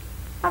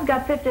 I've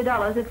got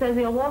 $50. It says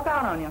he'll walk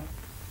out on you.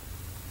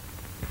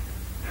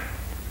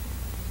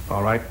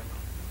 All right.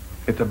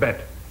 It's a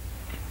bet.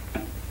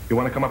 You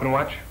want to come up and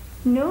watch?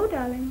 No,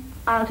 darling.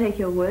 I'll take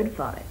your word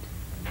for it.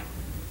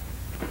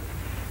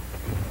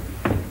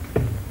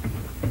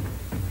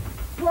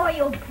 Boy,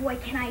 oh boy,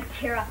 can I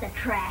tear up the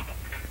track.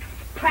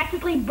 It's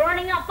practically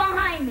burning up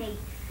behind me.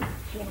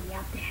 Get me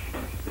up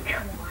there.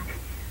 Come on.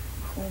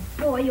 Oh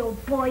boy, oh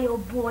boy, oh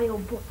boy, oh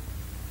boy.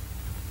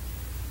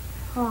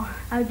 Oh,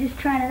 I was just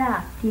trying it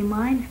out. Do you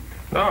mind?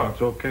 No,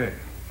 it's okay.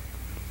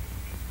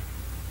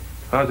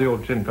 How's the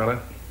old chin,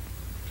 fella?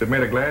 Is it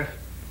made of glass?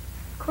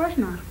 Of course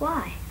not.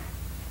 Why?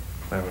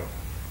 I will.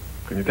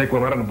 Can you take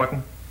one right on the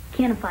button?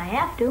 Can if I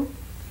have to.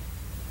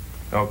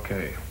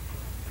 Okay.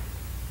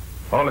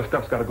 All this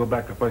stuff's got to go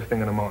back the first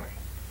thing in the morning.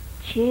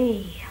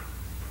 Gee.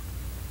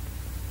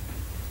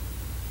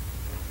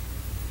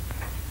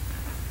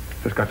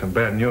 Just got some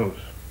bad news.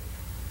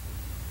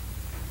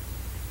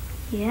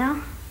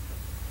 Yeah?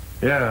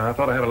 Yeah, I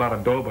thought I had a lot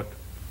of dough, but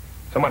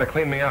somebody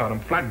cleaned me out. I'm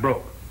flat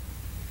broke.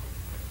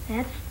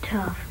 That's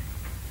tough.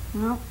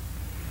 Well,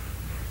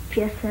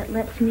 guess that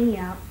lets me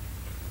out.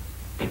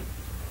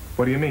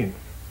 What do you mean?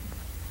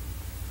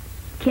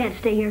 Can't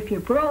stay here if you're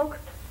broke.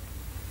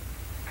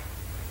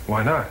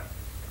 Why not?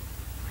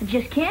 I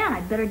just can't.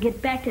 I'd better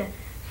get back to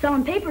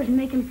selling papers and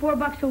making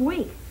 $4 a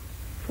week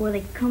before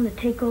they come to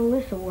take all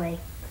this away.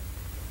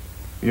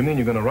 You mean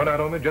you're going to run out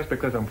on me just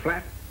because I'm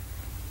flat?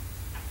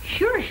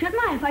 Sure,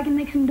 shouldn't I, if I can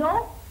make some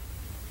dough?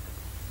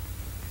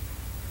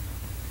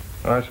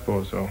 I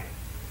suppose so.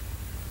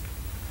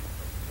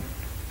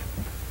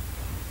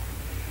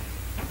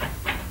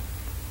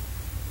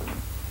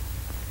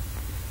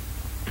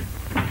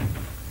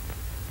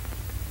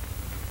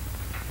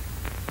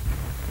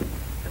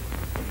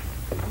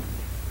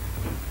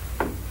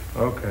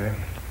 Okay.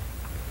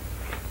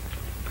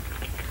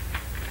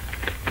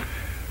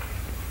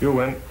 You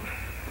win.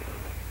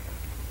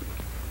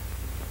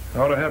 I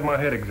ought to have my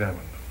head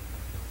examined.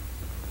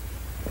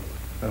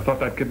 I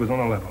thought that kid was on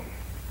a level.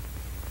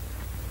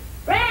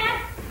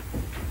 Brad!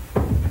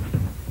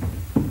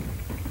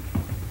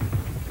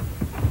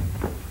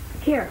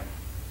 Here.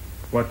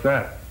 What's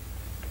that?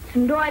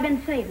 Some dough I've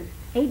been saving.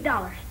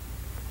 $8.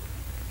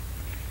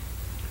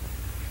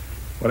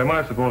 What am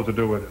I supposed to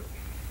do with it?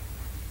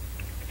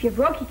 If you're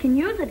broke, you can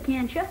use it,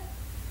 can't you?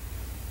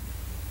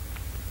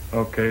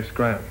 Okay,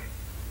 scram.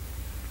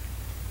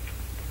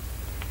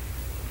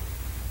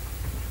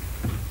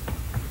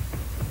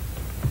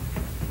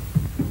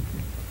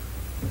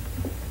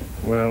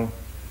 Well,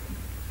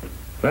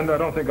 Linda, I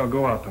don't think I'll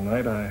go out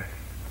tonight.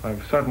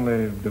 I've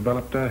suddenly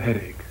developed a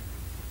headache.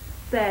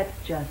 That's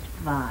just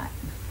fine.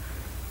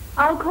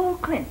 I'll call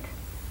Clint.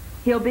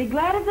 He'll be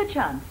glad of the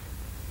chance.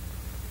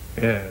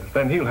 Yes,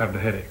 then he'll have the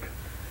headache.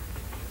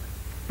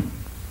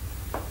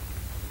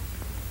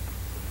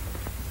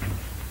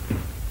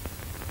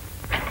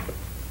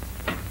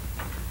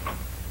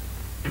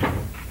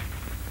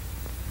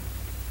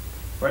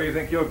 Where do you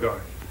think you're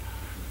going?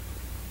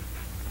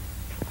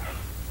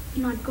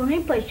 Not going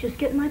anyplace, just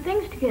getting my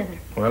things together.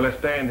 Well, let's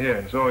stay in here,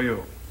 and so are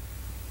you.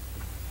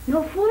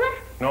 No fooling?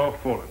 No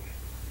fooling.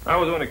 I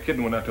was only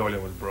kidding when I told you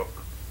I was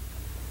broke.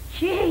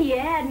 Gee, you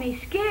had me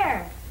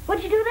scared.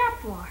 What'd you do that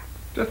for?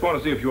 Just want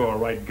to see if you're a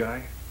right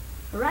guy.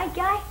 The right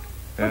guy?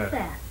 What's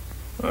Yeah.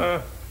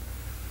 that?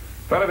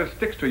 Fella that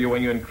sticks to you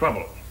when you're in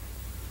trouble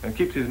and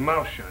keeps his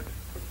mouth shut.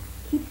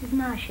 Keeps his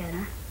mouth shut,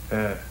 huh?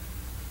 Yeah.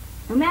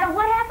 No matter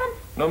what happens?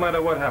 No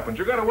matter what happens,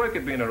 you got to work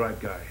at being a right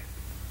guy.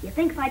 You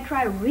think if I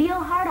try real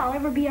hard, I'll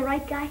ever be a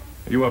right guy?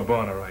 You were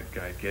born a right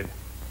guy, kid.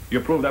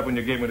 You proved that when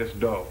you gave me this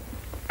dough.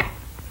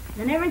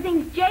 Then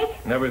everything's Jake?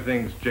 And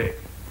everything's Jake.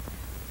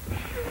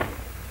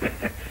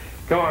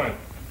 Come on.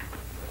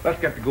 Let's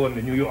get to going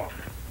to New York.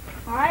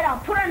 All right, I'll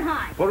put her in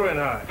high. Put her in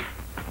high.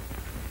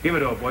 Give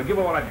it up, boy. Give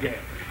her all I get.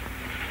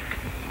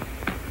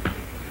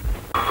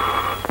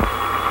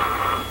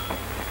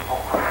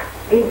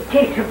 In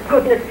case of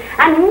goodness,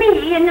 and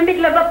me in the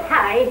middle of a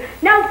pie.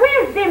 Now,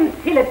 where's them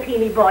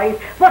Filipini boys?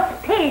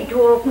 What's paid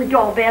to open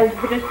doorbells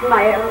with a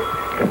smile?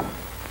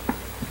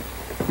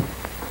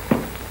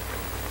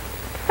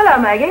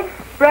 Hello, Maggie.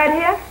 Brad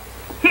here?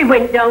 He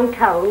went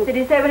downtown. Did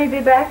he say when he'd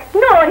be back?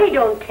 No, he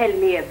don't tell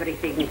me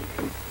everything.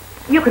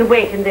 You can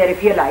wait in there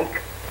if you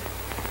like.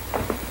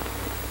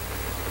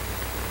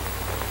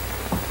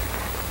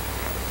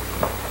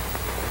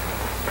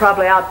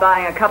 Probably out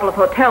buying a couple of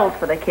hotels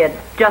for the kid,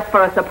 just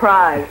for a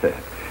surprise.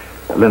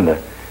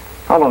 Linda,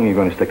 how long are you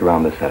going to stick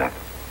around this setup?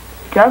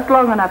 Just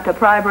long enough to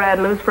pry Brad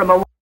loose from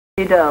a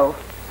dough.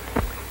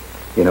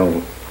 You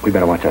know, we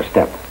better watch our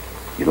step.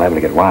 He's liable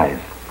to get wise.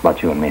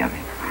 About you and me, I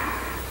mean.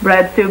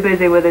 Brad's too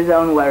busy with his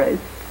own worries.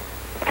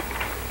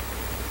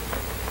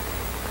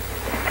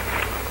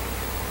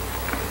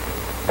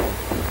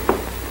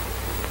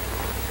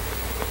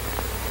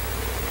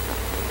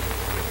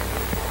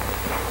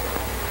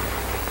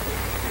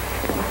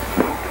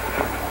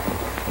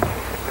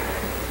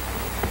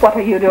 What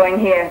are you doing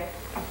here?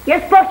 You're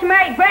supposed to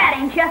marry Brad,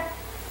 ain't you?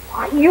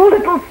 Oh, you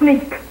little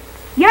sneak.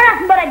 You're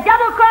nothing but a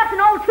double-crossing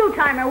old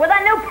two-timer with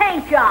a new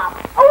paint job.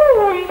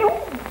 Oh, you...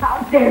 How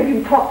dare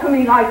you talk to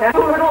me like that,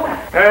 you little...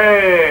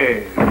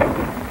 Hey!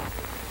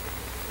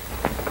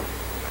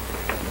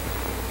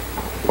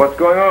 What's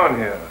going on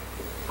here?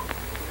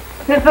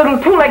 This little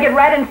two-legged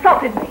rat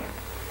insulted me.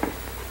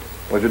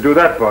 What'd you do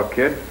that for,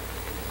 kid?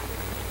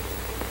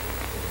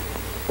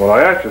 Well,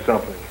 I asked you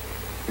something.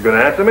 You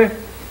gonna answer me?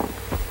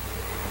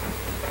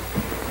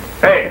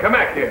 Hey, come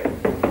back here.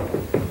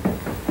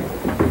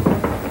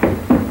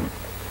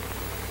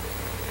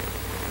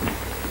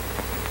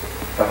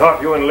 I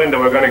thought you and Linda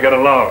were going to get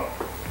along.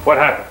 What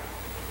happened?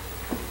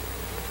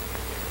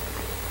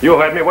 You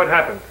heard me. What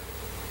happened?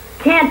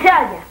 Can't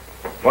tell you.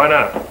 Why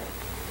not?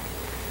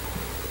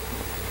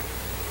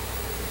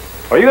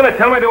 Are you going to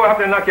tell me, or do I have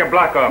to knock your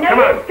block off? Now, Come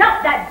on.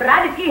 Stop that,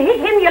 Brad. If you hit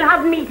him, you'll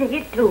have me to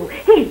hit, too.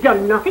 He's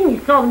done nothing. He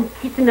saw him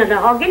kissing and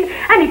hugging,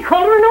 and he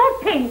called her an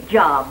old paint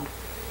job.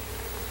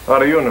 How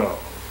do you know?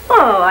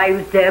 Oh, I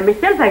was there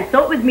myself. I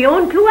saw it with my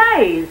own two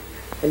eyes.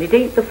 And it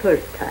ain't the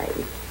first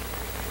time.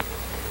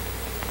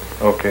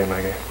 Okay,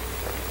 Maggie.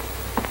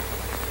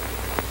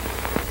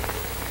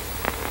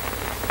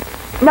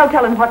 No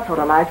telling what sort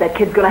of lies that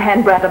kid's gonna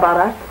hand Brad about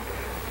us.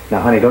 Now,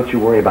 honey, don't you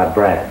worry about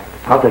Brad.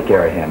 I'll take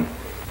care of him.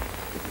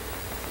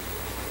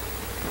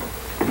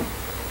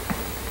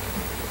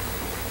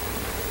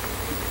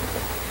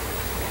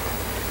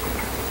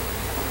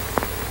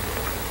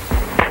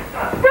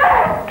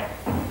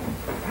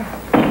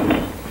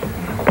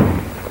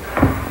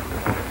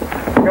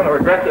 You're going to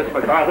regret this,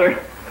 McArthur.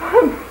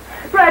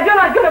 Brad, you're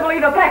not gonna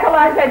believe a pack of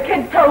lies that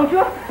kid told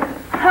you.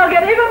 I'll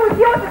get even with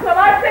you. It's the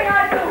last thing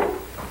I do.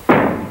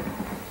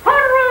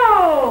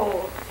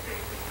 Hurrah!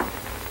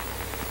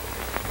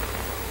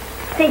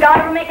 Think I'll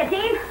ever make a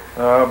team?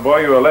 Boy,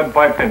 you're a lead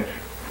pipe pinch.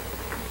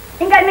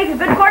 Think I'd make a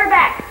good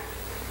quarterback.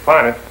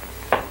 Finest.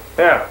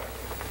 Yeah.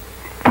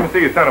 Let me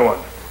see your center one.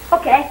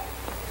 Okay.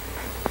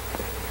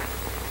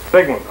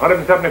 Signal,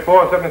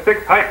 174,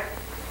 76, height.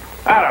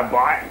 Atta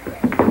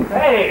boy.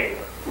 Hey!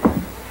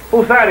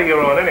 Whose side are you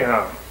on,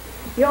 anyhow?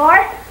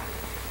 Yours?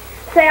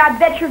 Say, I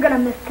bet you're gonna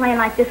miss playing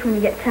like this when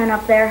you get sent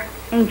up there,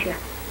 ain't you?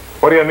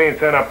 What do you mean,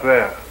 sent up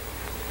there?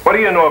 What do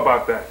you know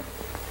about that?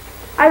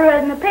 I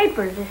read in the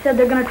papers. They said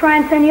they're gonna try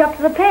and send you up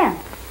to the pen.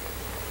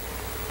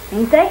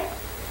 Ain't they?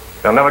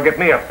 They'll never get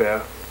me up there.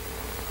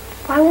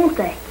 Why won't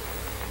they?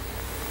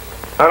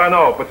 I don't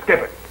know, but skip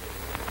it.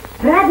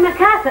 Brad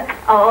McArthur.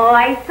 Oh,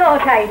 I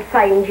thought I'd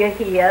find you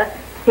here.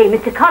 Say,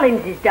 Mr.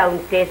 Collins is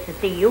downstairs to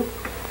see you.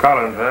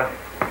 Collins, huh?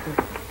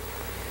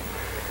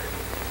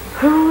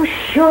 Oh,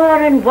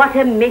 sure, and what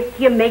a mess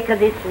you make of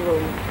this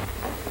room.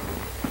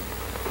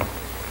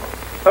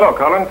 Hello,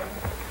 Collins.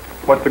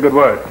 What's the good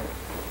word?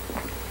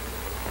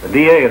 The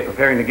DA is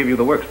preparing to give you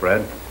the works,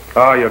 Brad.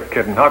 Oh, you're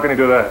kidding. How can he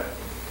do that?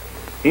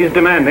 He's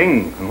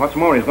demanding, and what's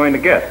more, he's going to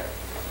get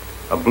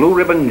a blue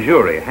ribbon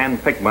jury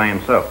hand-picked by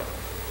himself.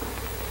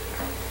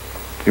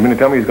 You mean to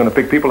tell me he's going to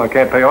pick people I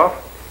can't pay off?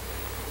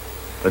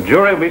 The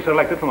jury will be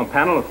selected from a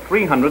panel of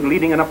 300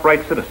 leading and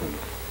upright citizens.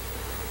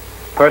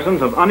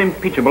 Persons of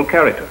unimpeachable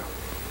character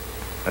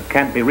that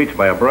can't be reached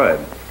by a bribe.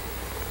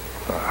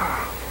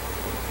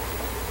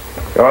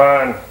 Go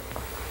on.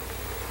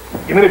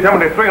 You mean to tell me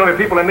there's 300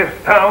 people in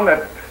this town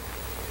that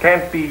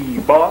can't be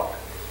bought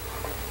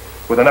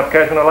with enough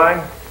cash on the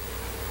line?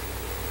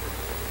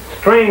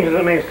 Strange as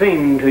it may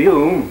seem to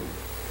you,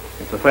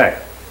 it's a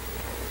fact.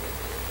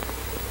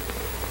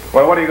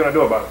 Well, what are you going to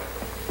do about it?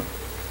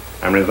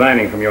 I'm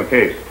resigning from your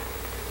case.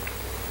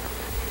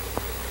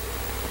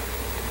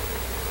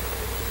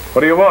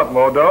 What do you want,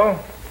 more dough?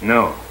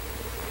 No.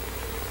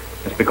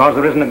 It's because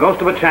there isn't a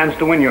ghost of a chance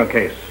to win your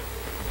case.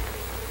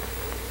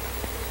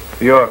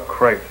 You're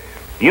crazy.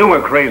 You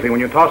were crazy when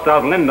you tossed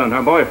out Linda and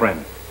her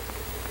boyfriend.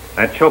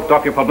 That choked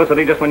off your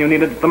publicity just when you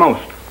needed it the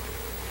most.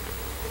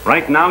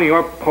 Right now,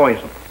 you're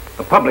poison.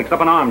 The public's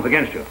up in arms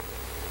against you.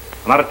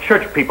 A lot of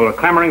church people are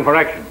clamoring for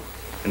action,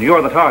 and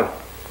you're the target.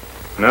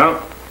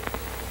 No?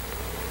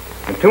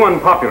 You're too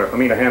unpopular for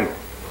me to handle.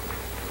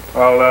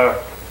 Well,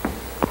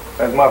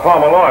 as my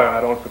former lawyer, I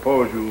don't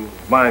suppose you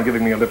mind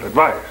giving me a little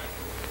advice.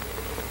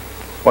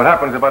 What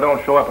happens if I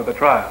don't show up at the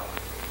trial?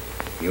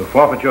 You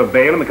forfeit your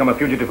bail and become a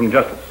fugitive from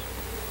justice.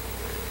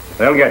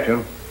 They'll get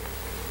you.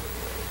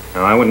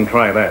 Now, I wouldn't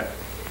try that.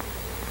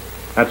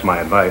 That's my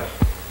advice.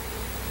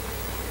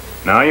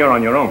 Now you're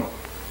on your own.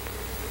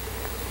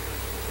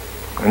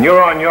 And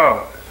you're on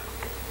yours,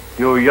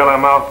 you yellow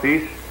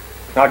mouthpiece.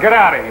 Now get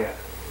out of here.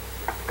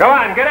 Go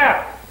on, get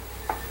out.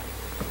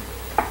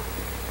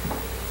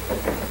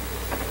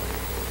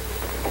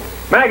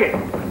 Maggie.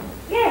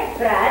 Yes,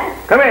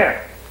 Brad. Come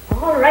here.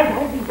 All right,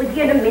 I'll be with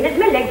you in a minute.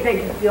 My legs are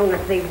as young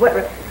as they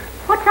were.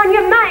 What's on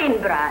your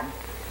mind, Brad?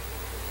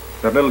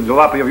 That little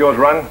jalopy of yours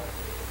run?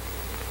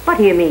 What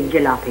do you mean,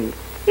 jalopy?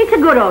 It's a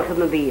good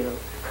automobile.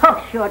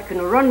 Oh, sure, it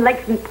can run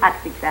like St.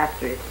 Patrick's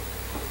after it.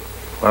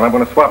 Well, I'm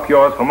going to swap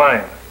yours for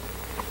mine.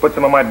 Put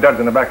some of my duds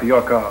in the back of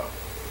your car.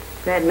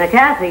 Brad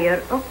McArthur,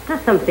 you're up to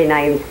something,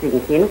 I'm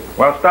thinking.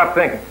 Well, stop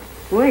thinking.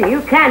 Well,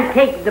 you can't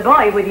take the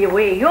boy with you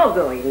where you're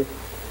going.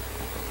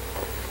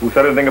 Who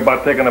said anything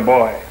about taking a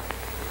boy?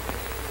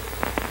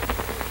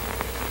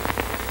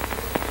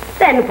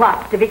 Then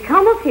what's to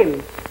become of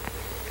him?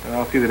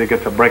 I'll see that he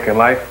gets a break in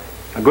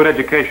life. A good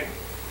education.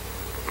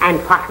 And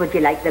what would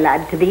you like the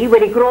lad to be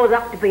when he grows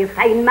up to be a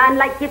fine man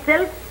like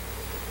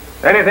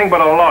yourself? Anything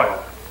but a lawyer.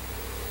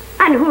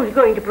 And who's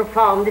going to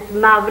perform this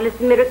marvelous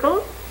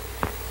miracle?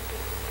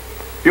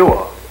 You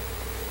are.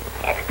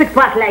 Yes, but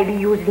what'll I be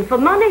using for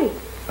money?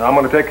 I'm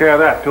going to take care of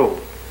that, too.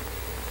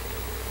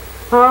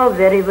 Oh,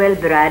 very well,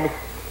 Brad.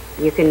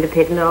 You can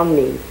depend on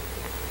me.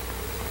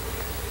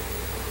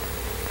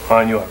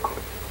 On your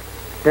court.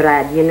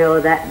 Brad, you know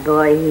that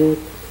boy,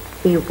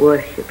 he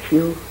worships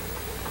you.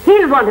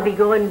 He'll want to be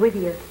going with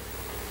you.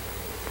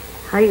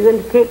 How are you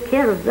going to take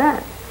care of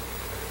that?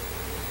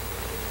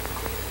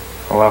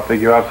 Well, I'll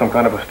figure out some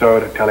kind of a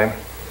story to tell him.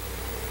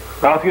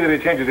 I'll see that he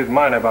changes his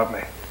mind about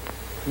me.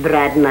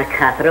 Brad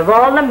McArthur, of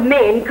all the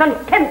men,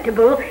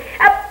 contemptible,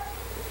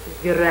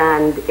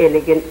 grand,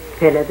 elegant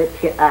fellow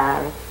that you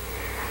are.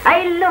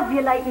 I love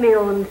you like my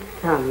own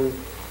son.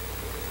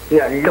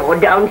 You're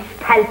low-down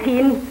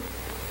spalpeen.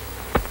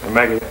 Hey,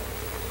 Maggie,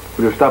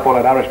 will you stop all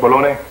that Irish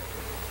baloney?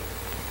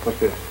 What's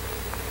this?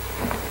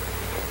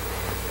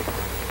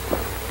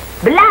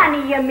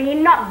 Blarney, you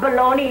mean, not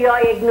baloney, you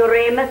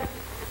ignoramus.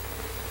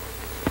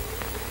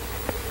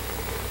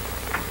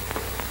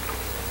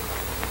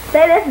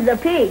 Say, this is a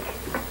peach.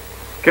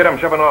 Kid, I'm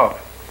shoving off.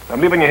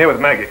 I'm leaving you here with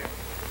Maggie.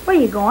 Where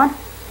you going?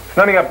 It's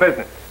none of your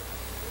business.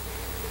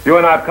 You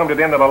and I have come to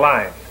the end of the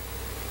line.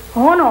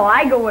 Oh, no,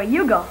 I go where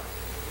you go.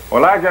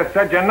 Well, I just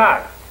said you're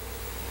not.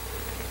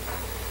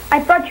 I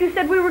thought you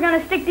said we were going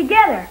to stick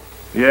together.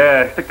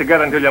 Yeah, stick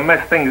together until you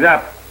mess things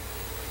up.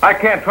 I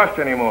can't trust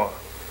you anymore.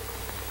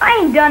 I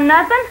ain't done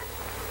nothing.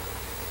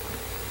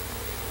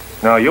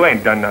 No, you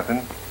ain't done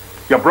nothing.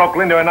 You broke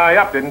Linda and I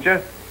up, didn't you?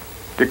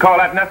 You call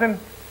that nothing?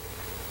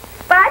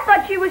 But I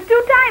thought she was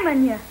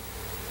two-timing you.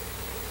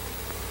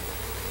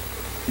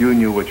 You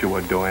knew what you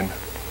were doing.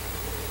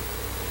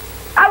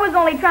 I was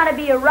only trying to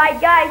be a right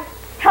guy,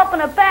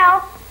 helping a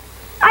pal.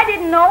 I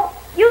didn't know.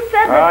 You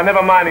said that...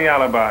 Never mind the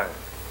alibis.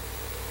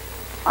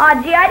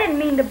 Aw, gee, I didn't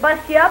mean to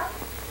bust you up.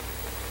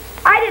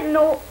 I didn't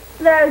know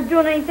that I was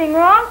doing anything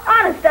wrong.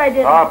 Honest, I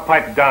didn't. Oh,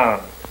 pipe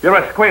down. You're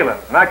a squealer,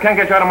 and I can't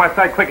get you out of my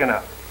sight quick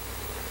enough.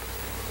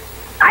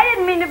 I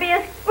didn't mean to be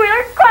a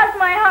squealer. Cross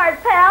my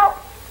heart, pal.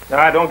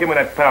 Nah, don't give me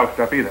that pal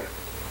stuff either.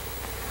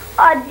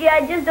 Aw, gee,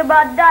 I'd just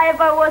about die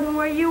if I wasn't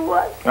where you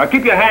was. Now,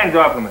 keep your hands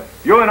off of me.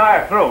 You and I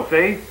are through,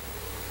 see?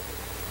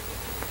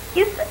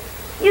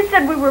 You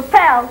said we were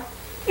pals.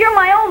 You're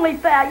my only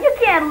pal. You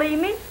can't leave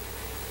me.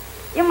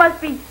 You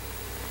must be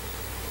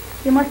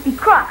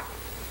Krafft.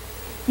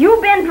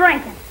 You've been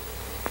drinking.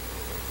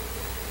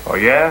 Oh,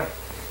 yeah?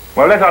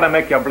 Well, this ought to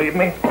make you believe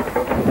me.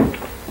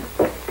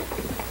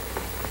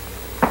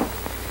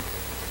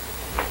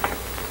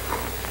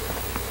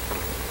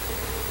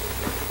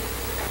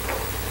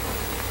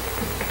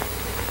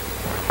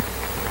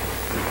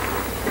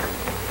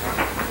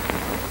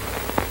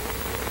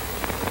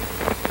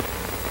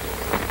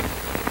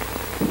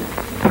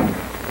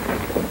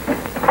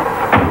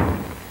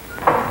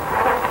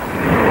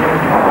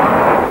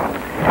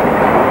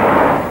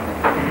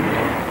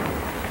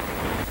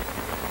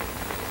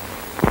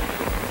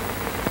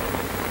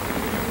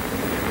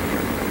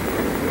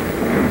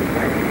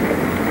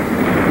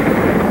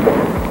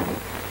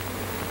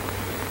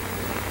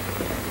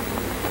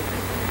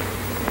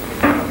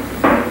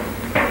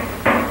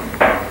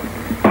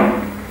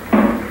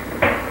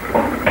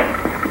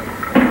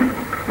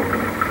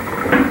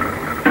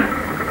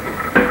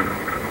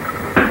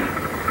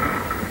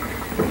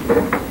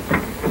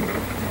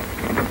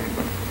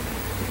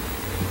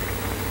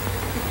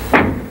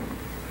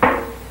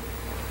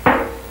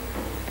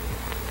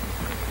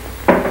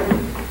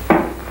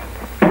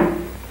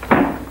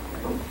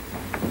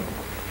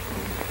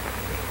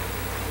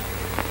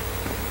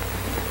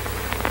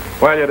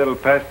 Well, you little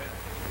pest.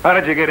 How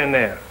did you get in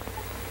there?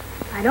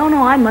 I don't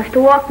know. I must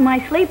have walked in my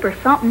sleep or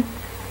something.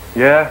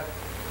 Yeah?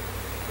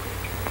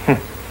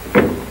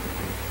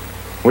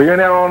 Were you in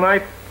there all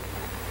night?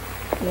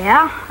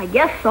 Yeah, I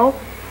guess so.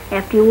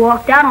 After you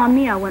walked out on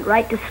me, I went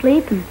right to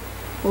sleep and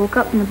woke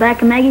up in the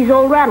back of Maggie's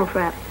old rattle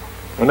trap.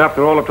 And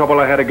after all the trouble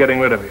I had of getting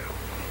rid of you.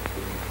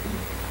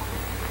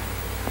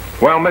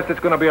 Well, miss,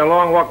 it's going to be a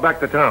long walk back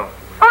to town.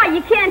 Oh,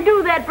 you can't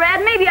do that,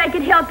 Brad. Maybe I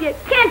could help you.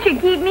 Can't you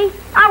keep me?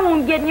 I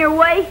won't get in your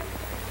way.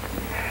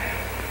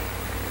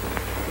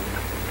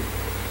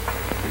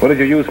 What did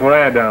you use for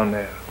air down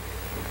there?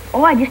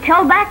 Oh, I just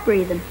held back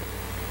breathing.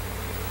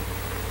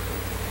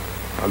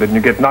 Well, didn't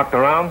you get knocked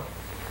around?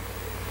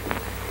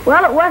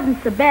 Well, it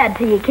wasn't so bad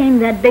till you came to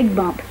that big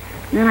bump.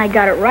 And then I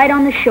got it right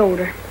on the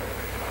shoulder.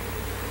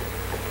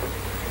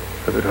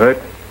 Does it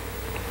hurt?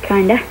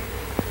 Kinda.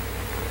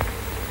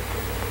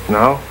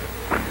 No?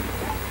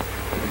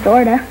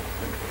 Sorta.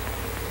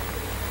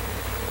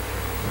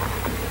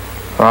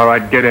 All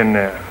right, get in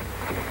there.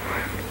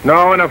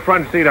 No, in the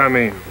front seat, I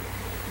mean.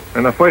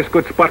 And the first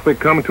good spot we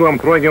come to, I'm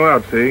throwing you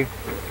out, see?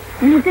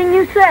 Anything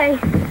you say.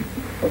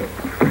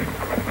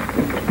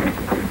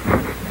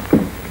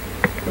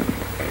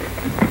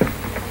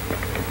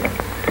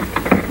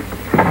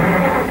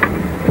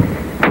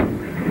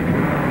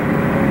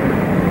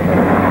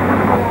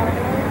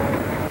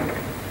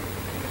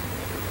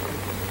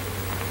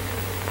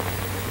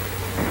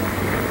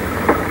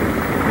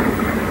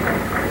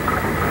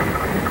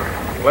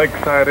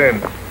 Lakeside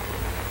Inn.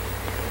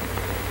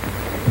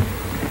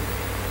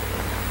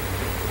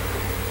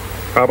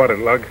 How about it,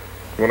 Lug?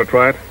 You want to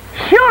try it?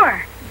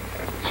 Sure.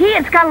 Gee,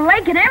 it's got a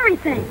lake and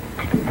everything.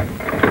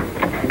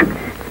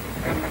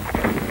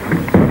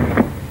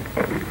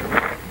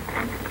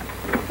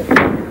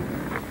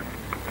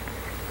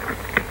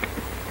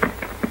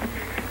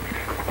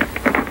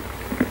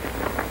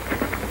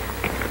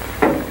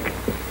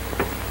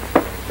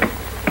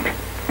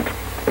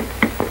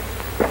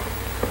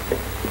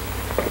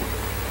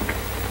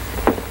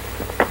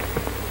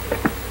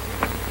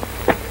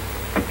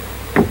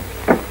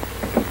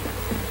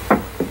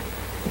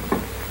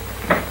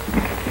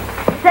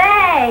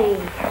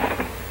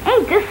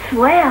 Ain't this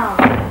swell?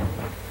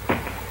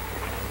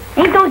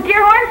 Ain't those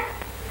deer horns?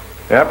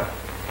 Yep.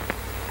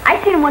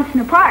 I seen them once in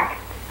the park.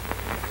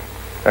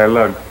 Hey,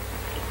 Lug.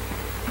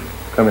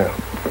 Come here.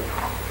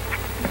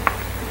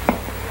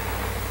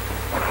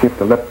 Keep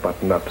the lip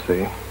button up,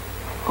 see?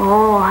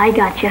 Oh, I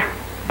gotcha.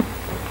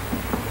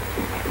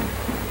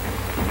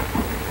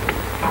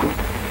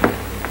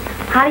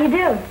 How do you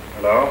do?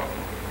 Hello?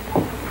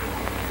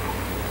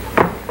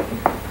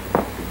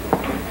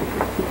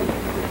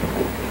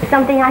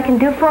 Something I can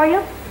do for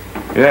you?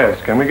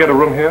 Yes. Can we get a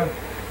room here?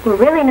 We're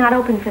really not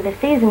open for the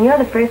season. You're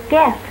the first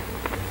guest.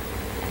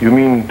 You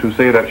mean to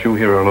say that you're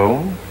here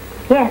alone?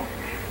 Yes.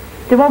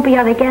 There won't be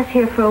other guests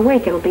here for a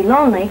week. It'll be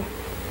lonely.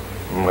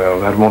 Well,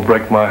 that won't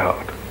break my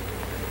heart.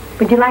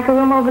 Would you like a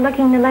room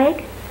overlooking the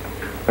lake?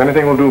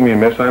 Anything will do me,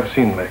 miss. I've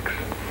seen lakes.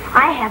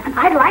 I haven't.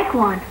 I'd like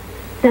one.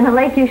 Then a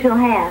lake you shall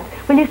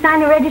have. Will you sign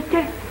the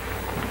register?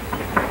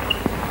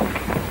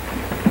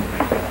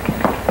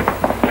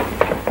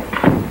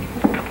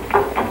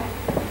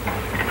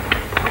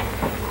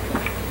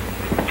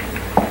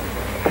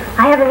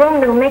 have a room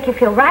that'll make you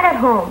feel right at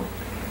home.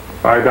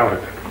 I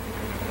doubt it.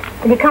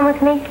 Will you come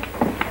with me?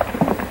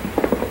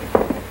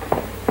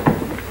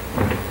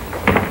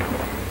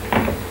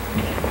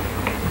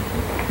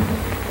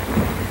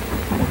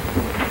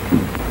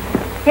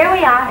 Here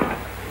we are.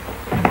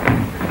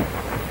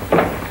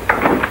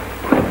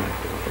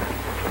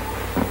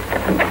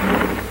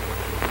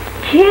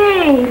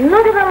 Gee,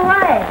 look at the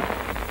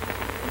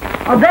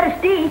lake. I'll bet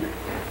it's deep.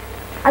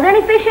 Are there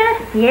any fish in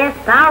it? Yes,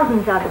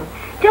 thousands of them.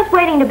 Just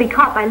waiting to be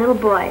caught by little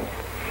boys.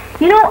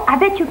 You know, I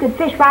bet you could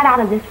fish right out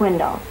of this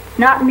window.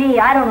 Not me,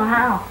 I don't know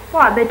how.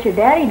 Well, I bet your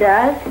daddy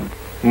does.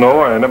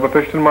 No, I never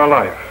fished in my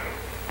life.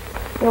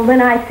 Well,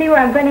 then I see where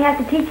I'm going to have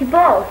to teach you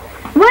both.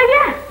 Will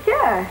ya?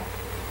 Sure.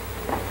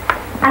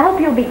 I hope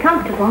you'll be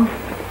comfortable.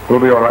 We'll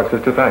be all right,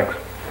 sister, thanks.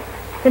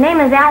 The name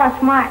is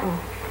Alice Martin.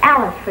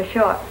 Alice for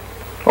short.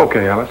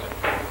 Okay, Alice.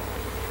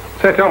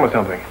 Say, tell me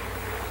something.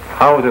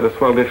 How is it a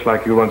swell dish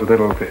like you runs a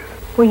little fish?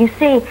 Well, you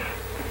see,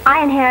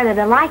 I inherited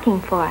a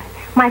liking for it.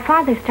 My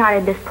father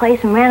started this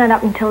place and ran it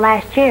up until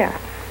last year.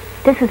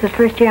 This is the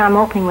first year I'm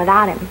opening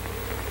without him.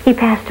 He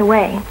passed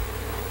away.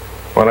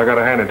 Well, I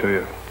gotta hand it to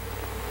you.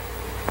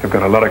 You've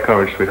got a lot of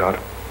courage, sweetheart.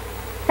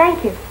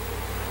 Thank you.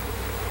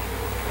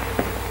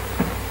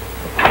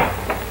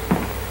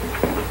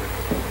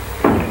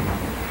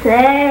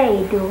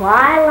 Say, do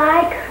I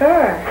like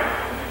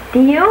her?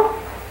 Do you?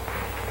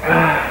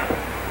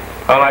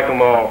 I like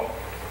them all.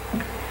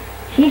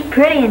 She's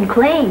pretty and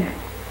clean.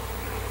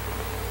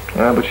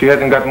 But she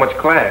hasn't got much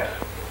class.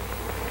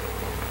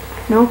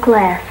 No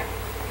class.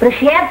 But if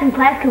she had some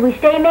class, could we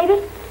stay,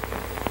 maybe?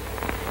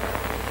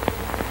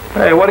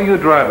 Hey, what are you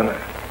driving at?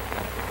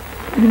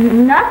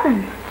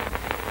 Nothing.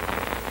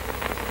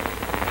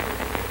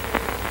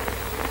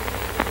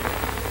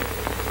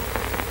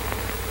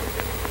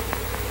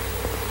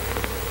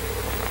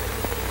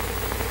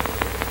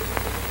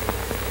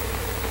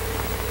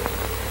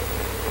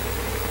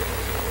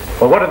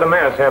 Well, what did the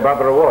mayor say about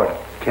the reward?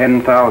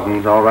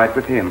 10,000's all right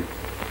with him.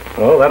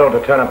 Well, that ought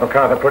to turn up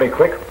McArthur pretty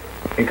quick.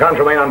 He can't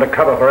remain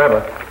undercover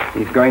forever.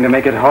 He's going to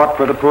make it hot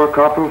for the poor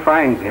cop who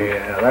finds him.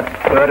 Yeah,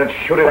 that bird would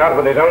shoot it out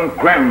with his own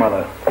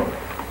grandmother.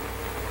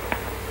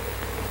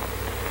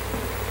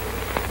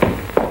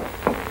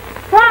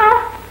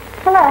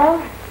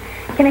 Hello.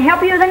 Can I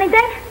help you with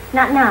anything?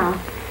 Not now.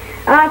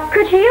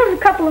 Could you use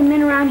a couple of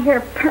men around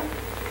here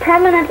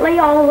permanently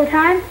all the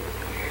time?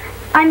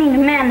 I mean, a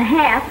man and a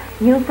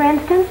half. You, for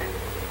instance?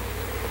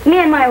 Me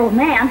and my old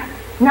man.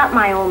 Not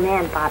my old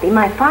man, Bobby.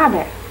 My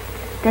father.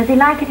 Does he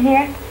like it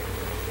here?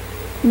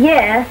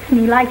 Yes, and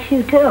he likes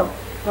you, too.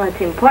 Well,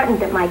 it's important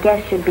that my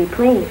guest should be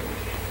pleased.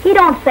 He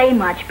don't say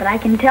much, but I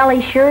can tell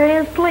he sure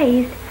is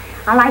pleased.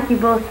 I like you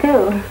both,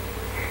 too.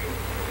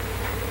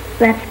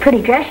 That's a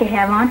pretty dress you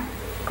have on.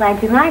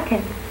 Glad you like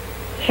it.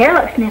 Hair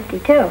looks nifty,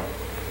 too.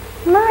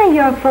 My,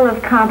 you're full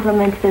of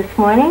compliments this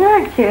morning,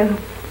 aren't you?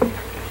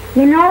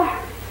 You know,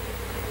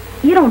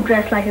 you don't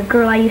dress like a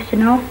girl I used to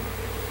know.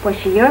 Was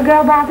she your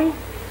girl, Bobby?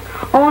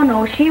 Oh,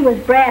 no, she was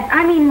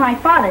my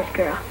father's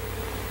girl.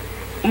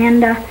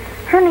 And,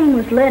 her name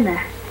was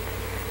Linda.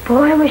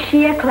 Boy, was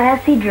she a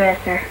classy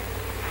dresser.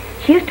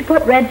 She used to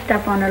put red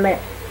stuff on her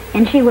lips,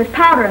 and she was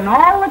powdering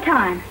all the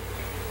time.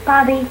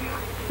 Bobby,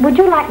 would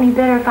you like me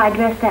better if I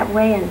dressed that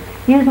way and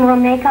use more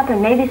makeup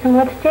and maybe some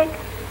lipstick?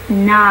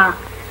 Nah,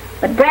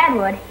 but Brad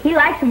would. He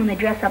likes them when they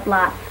dress up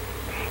lots.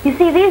 You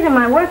see, these are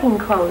my working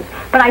clothes,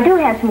 but I do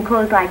have some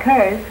clothes like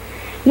hers.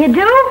 You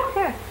do?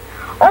 Sure.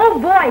 Oh,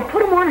 boy,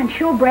 put them on and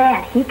show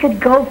Brad. He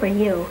could go for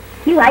you.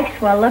 He likes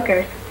swell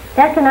lookers.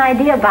 That's an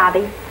idea,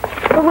 Bobby.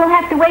 But we'll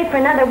have to wait for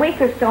another week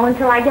or so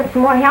until I get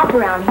some more help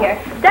around here.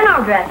 Then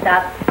I'll dress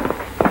up.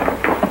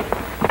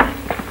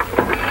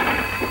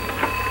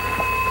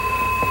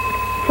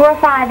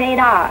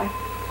 458R.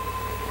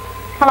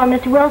 Hello,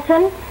 Mr.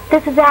 Wilson.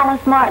 This is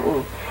Alice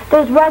Martin.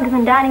 Those rugs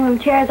and dining room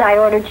chairs I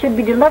ordered should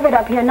be delivered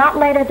up here not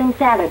later than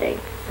Saturday.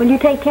 Will you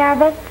take care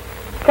of it?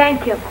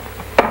 Thank you.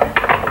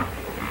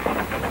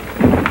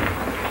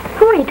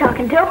 Who are you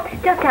talking to?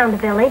 Just down the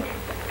village.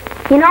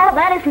 You know,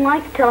 that isn't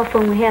like the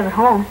telephone we have at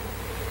home.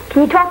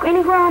 Can you talk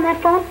anywhere on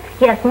that phone?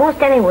 Yes,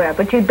 most anywhere,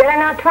 but you'd better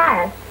not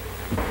try it.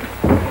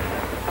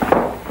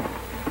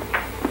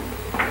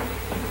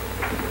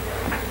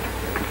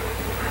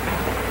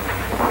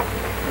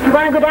 You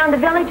want to go down the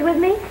village with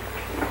me?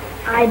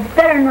 I'd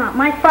better not.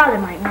 My father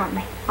might want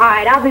me. All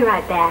right, I'll be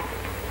right back.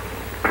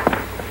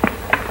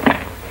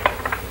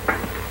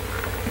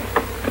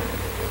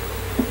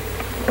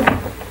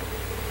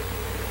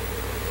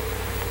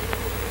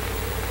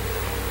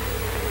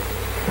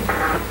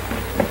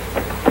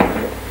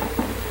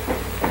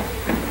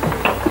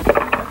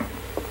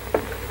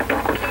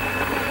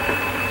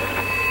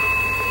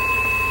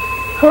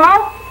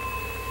 Hello?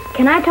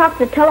 Can I talk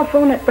to the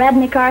telephone at Brad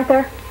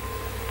McArthur?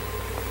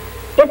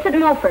 It's at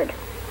Milford.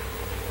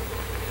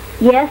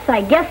 Yes,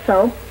 I guess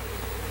so.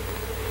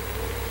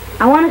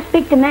 I want to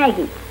speak to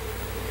Maggie.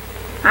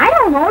 I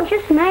don't know,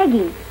 just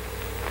Maggie.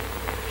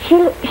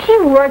 She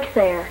works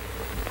there.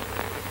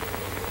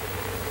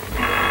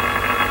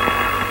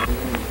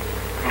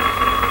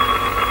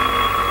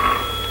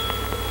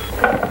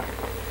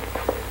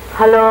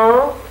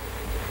 Hello?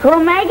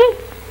 Hello, Maggie?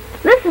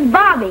 This is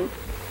Bobby.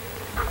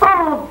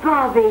 Oh,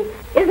 Bobby.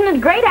 Isn't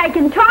it great I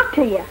can talk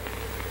to you?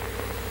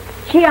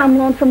 Gee, I'm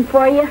lonesome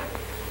for you.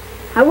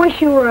 I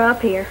wish you were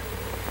up here.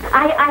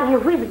 Are you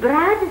with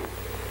Brad?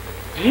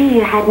 Gee,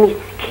 you had me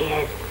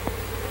scared.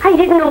 I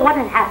didn't know what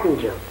had happened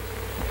to you.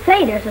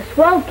 Say, there's a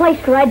swell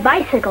place to ride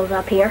bicycles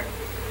up here.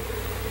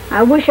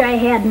 I wish I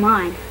had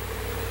mine.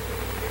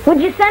 Would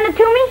you send it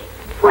to me?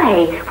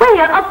 Why,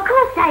 of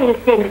course I'll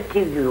send it to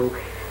you.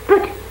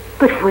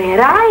 But where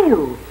are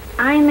you?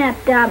 I'm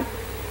at,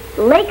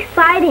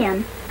 Lakeside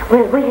Inn.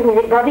 Well, wait a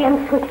minute, Bobby.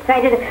 I'm so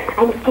excited.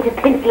 I must get a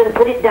pencil and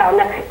put it down.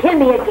 Now, tell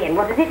me again.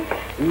 What is it?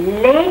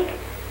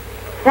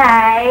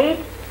 Lakeside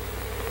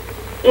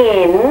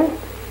Inn.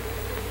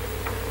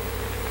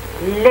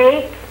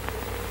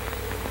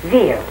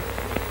 Lakeville.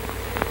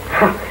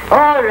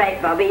 All right,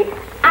 Bobby.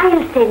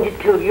 I'll send it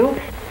to you.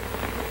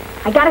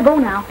 I gotta go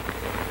now.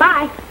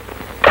 Bye.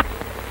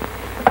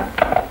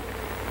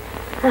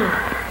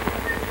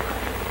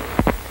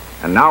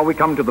 And now we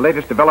come to the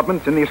latest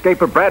developments in the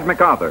escape of Brad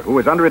McArthur, who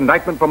is under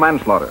indictment for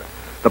manslaughter.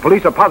 The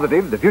police are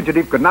positive the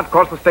fugitive could not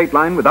cross the state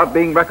line without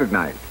being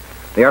recognized.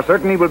 They are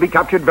certain he will be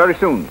captured very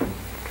soon.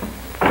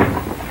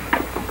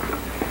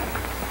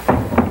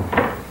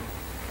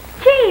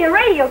 Gee, your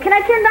radio. Can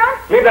I turn it on?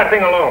 Leave that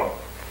thing alone.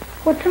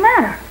 What's the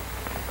matter?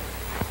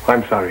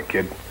 I'm sorry,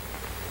 kid.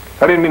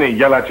 I didn't mean to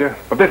yell at you,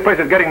 but this place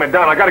is getting me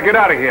down. I gotta get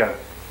out of here.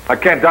 I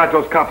can't dodge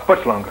those cops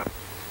much longer.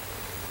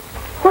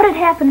 What'd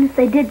happen if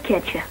they did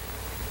catch you?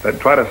 They'd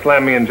try to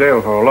slam me in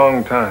jail for a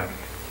long time.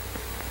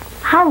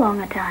 How long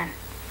a time?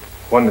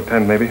 1 to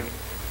 10, maybe.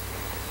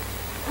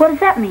 What does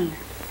that mean?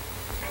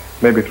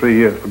 Maybe 3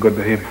 years for good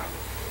behavior.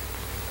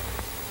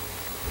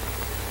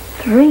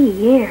 3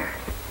 years?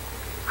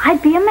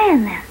 I'd be a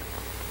man then.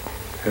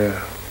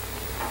 Yeah.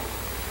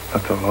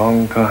 That's a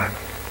long time.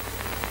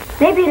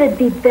 Maybe it'd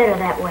be better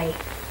that way.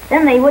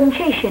 Then they wouldn't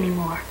chase you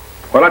anymore.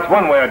 Well, that's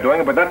one way of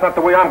doing it, but that's not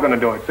the way I'm going to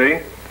do it,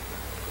 see?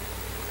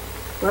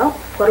 Well,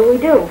 what do we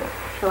do?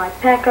 Shall I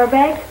pack our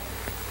bags?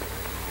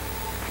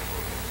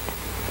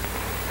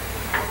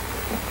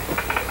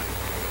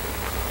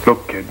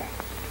 Look, kid.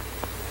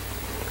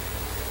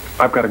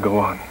 I've got to go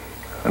on,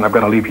 and I've got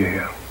to leave you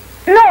here.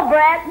 No,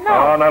 Brad, no.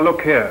 Oh, now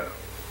look here.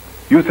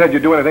 You said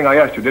you'd do anything I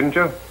asked you, didn't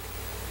you?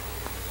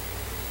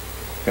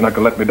 You're not going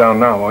to let me down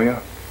now, are you?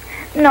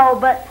 No,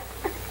 but...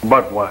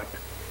 But what?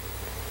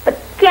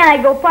 But can't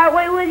I go part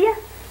way with you?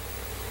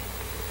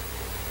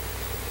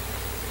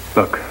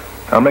 Look,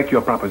 I'll make you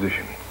a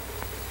proposition.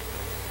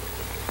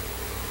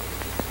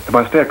 If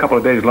I stay a couple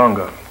of days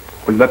longer,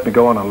 will you let me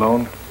go on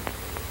alone?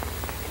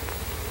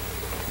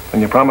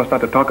 And you promise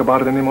not to talk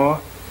about it anymore?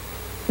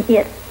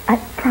 Yes, I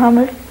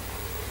promise.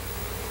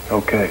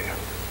 Okay.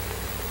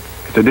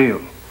 It's a deal.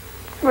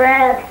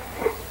 Brad.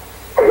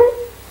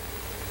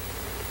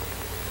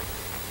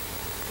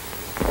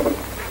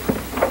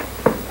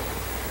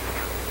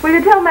 Will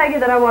you tell Maggie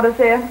that I want to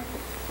see her?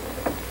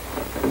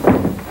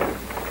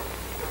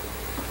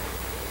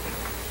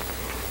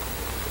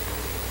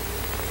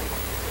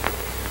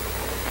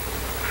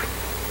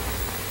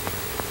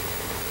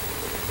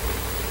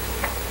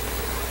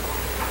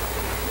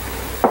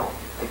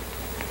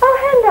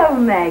 Oh,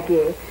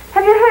 Maggie.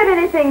 Have you heard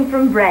anything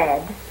from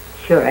Brad?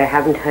 Sure, I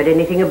haven't heard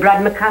anything of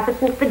Brad McArthur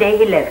since the day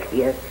he left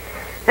here.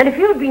 And if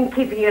you'd been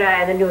keeping your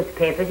eye on the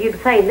newspapers, you'd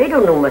find they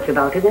don't know much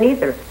about it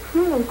neither.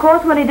 Of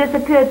course, when he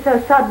disappeared so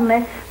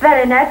suddenly,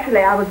 very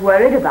naturally I was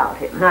worried about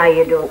him. Ah,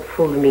 you don't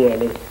fool me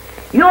any.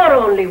 Your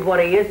only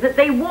worry is that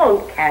they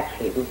won't catch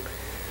him.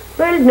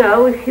 Well,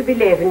 now, if you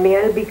believe in me,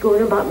 I'll be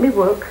going about my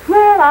work.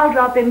 Well, I'll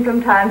drop in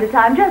from time to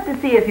time just to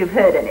see if you've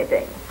heard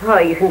anything. Oh,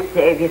 you can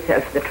save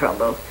yourself the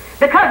trouble.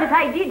 Because if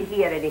I did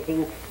hear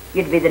anything,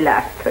 you'd be the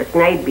last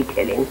person I'd be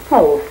telling.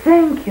 Oh,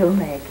 thank you,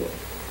 Maggie.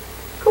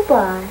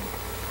 Goodbye.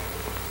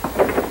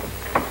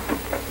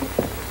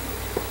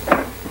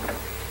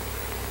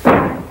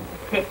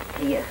 Sit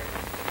to you.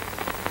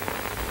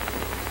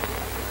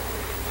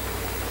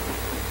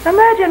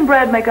 Imagine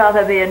Brad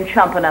McArthur being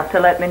chump enough to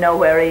let me know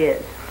where he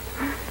is.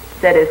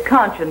 Said his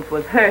conscience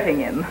was hurting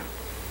him.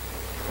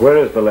 Where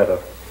is the letter?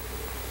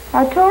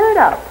 I tore it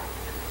up.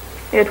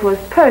 It was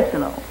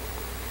personal.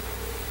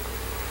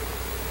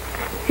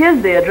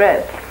 Here's the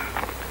address.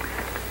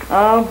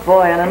 Oh,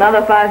 boy, in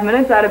another 5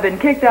 minutes, I'd have been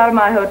kicked out of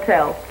my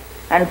hotel.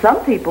 And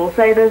some people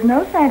say there's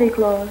no Santa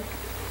Claus.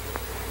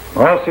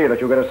 I'll see that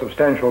you get a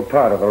substantial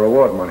part of the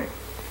reward money.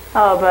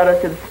 How about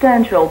a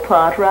substantial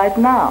part right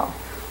now?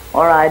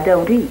 Or I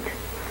don't eat.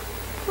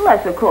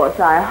 Unless, of course,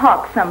 I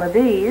hawk some of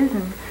these,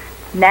 and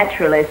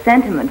naturally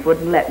sentiment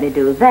wouldn't let me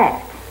do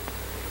that.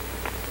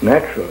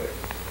 Naturally.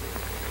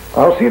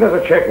 I'll see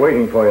there's a check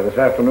waiting for you this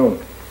afternoon.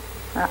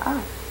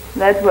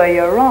 That's where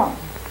you're wrong.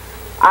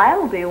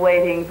 I'll be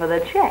waiting for the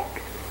check.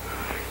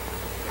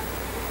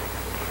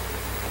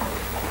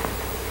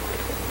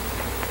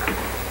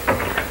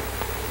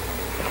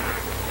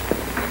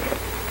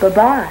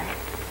 Bye-bye,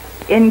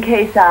 in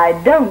case I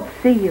don't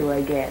see you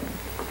again.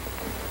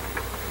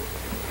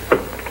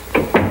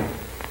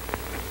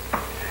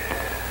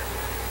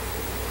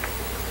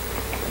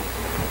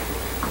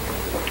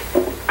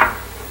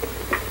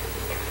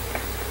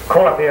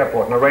 Call up the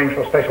airport and arrange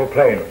for a special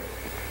plane.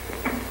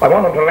 I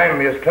want them to land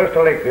me as close to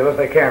Lakefield as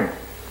they can.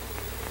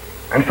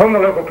 And phone the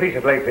local police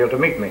at Lakefield to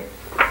meet me.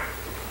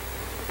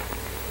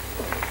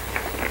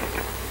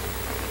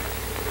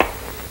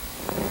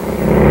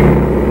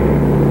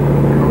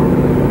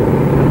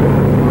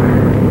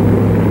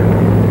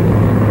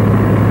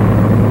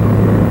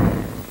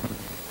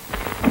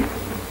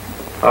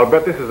 I'll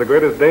bet this is the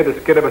greatest day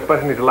this kid ever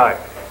spent in his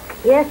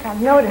life. Yes,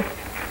 I've noticed.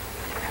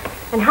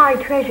 And how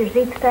he treasures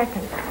each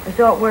second, as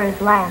though it were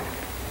his last.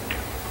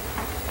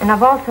 And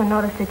I've also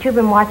noticed that you've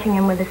been watching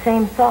him with the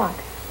same thought.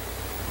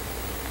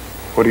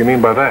 What do you mean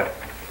by that?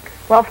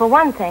 Well, for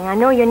one thing, I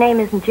know your name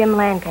isn't Jim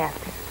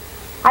Lancaster.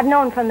 I've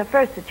known from the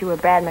first that you were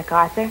Brad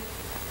McArthur.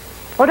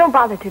 Oh, don't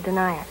bother to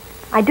deny it.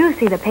 I do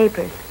see the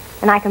papers,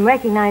 and I can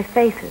recognize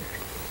faces.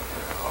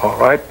 All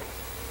right.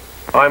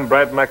 I'm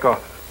Brad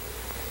McArthur.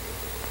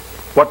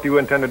 What do you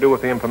intend to do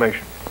with the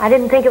information? I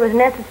didn't think it was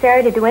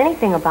necessary to do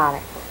anything about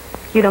it.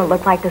 You don't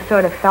look like the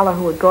sort of fellow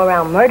who would go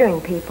around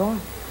murdering people.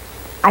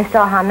 I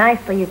saw how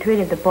nicely you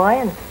treated the boy,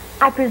 and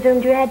I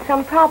presumed you had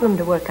some problem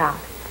to work out.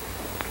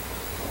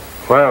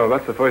 Well,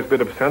 that's the first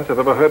bit of sense I've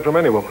ever heard from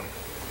any woman.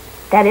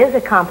 That is a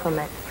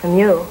compliment from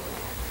you.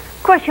 Of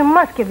course, you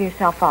must give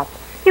yourself up.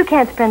 You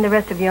can't spend the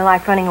rest of your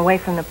life running away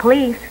from the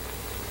police.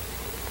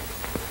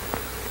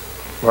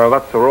 Well,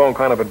 that's the wrong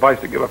kind of advice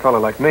to give a fellow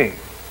like me.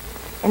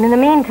 And in the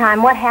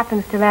meantime, what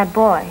happens to that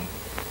boy?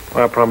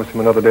 I promise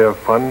him another day of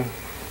fun,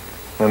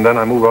 and then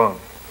I move on.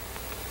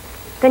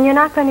 Then you're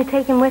not going to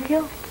take him with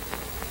you?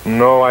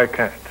 No, I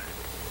can't.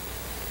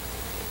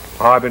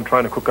 I've been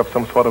trying to cook up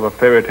some sort of a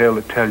fairy tale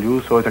to tell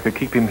you so as I could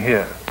keep him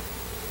here.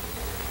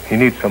 He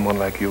needs someone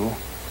like you.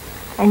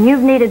 And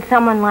you've needed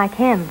someone like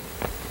him?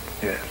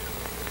 Yes.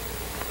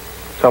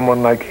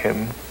 Someone like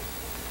him.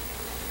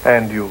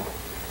 And you.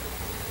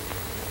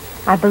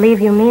 I believe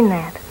you mean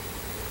that.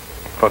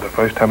 For the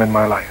first time in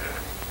my life.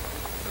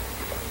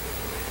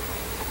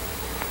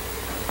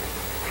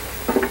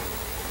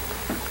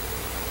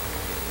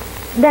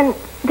 Then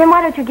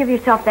why don't you give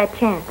yourself that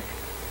chance?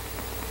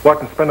 What,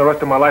 and spend the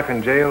rest of my life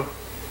in jail?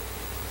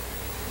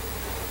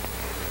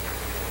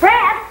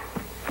 Brad!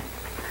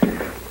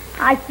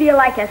 I feel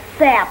like a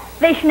sap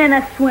fishing in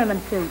a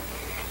swimming suit.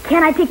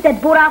 Can't I take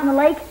that boat out in the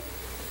lake?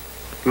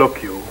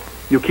 Look, you.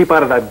 You keep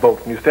out of that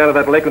boat, and you stay out of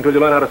that lake until you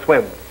learn how to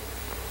swim.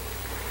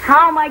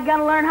 How am I going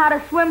to learn how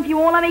to swim if you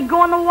won't let me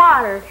go in the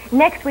water?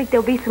 Next week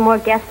there'll be some more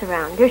guests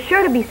around. There's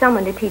sure to be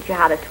someone to teach you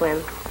how to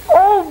swim.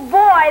 Oh,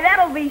 boy,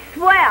 that'll be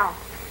swell.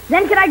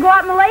 Then can I go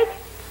out in the lake?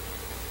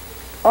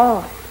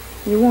 Oh,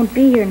 you won't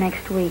be here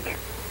next week.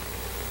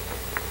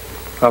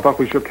 I thought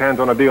we shook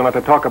hands on a deal not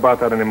to talk about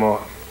that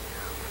anymore.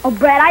 Oh,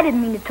 Brad, I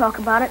didn't mean to talk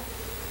about it.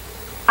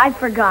 I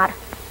forgot.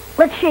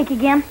 Let's shake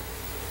again.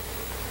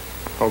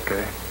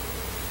 Okay.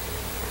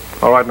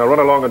 All right, now run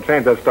along and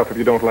change that stuff if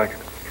you don't like it.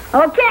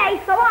 Okay,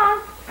 so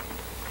long.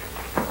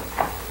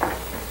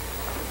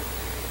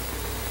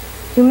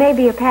 You may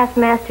be a past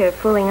master at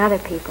fooling other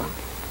people,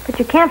 but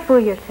you can't fool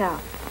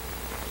yourself.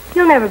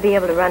 You'll never be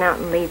able to run out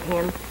and leave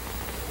him.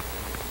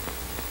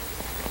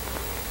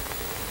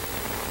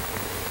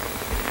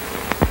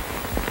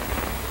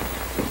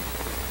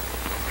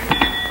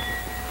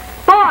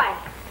 Boy,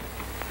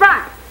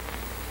 front.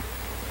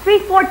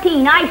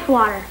 314, ice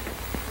water.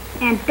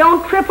 And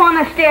don't trip on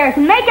the stairs,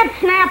 and make it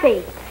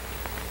snappy.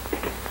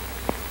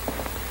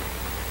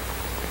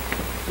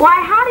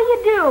 Why, how do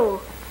you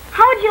do?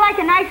 How would you like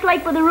a nice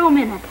lake with a room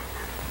in it?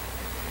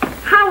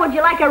 How would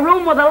you like a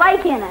room with a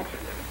lake in it?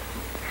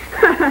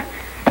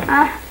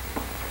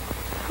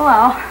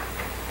 Hello.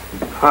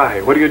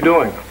 Hi, what are you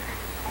doing?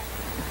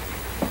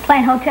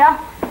 Playing hotel.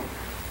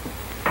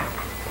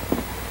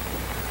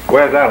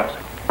 Where's Alice?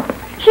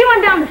 She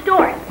went down the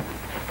story.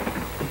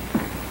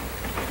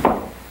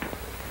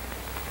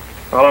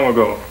 How long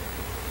ago?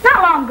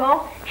 Not long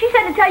ago. She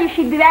said to tell you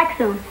she'd be back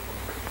soon.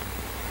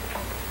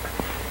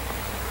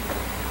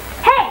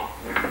 Hey!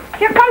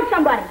 Here comes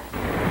somebody.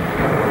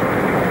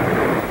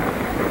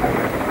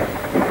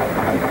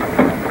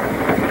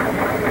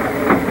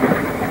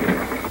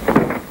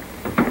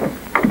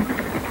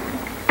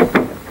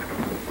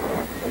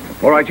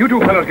 All right, you two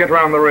fellows get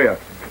round the rear.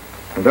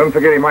 And don't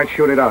forget he might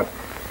shoot it out.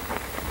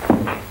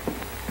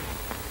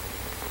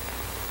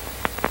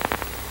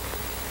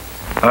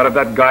 How did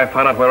that guy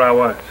find out where I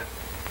was?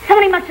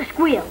 Somebody must have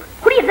squealed.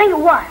 Who do you think it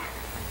was?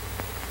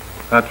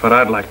 That's what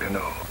I'd like to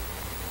know.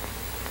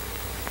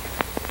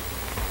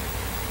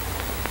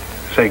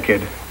 Say,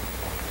 kid,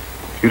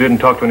 you didn't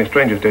talk to any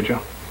strangers, did you?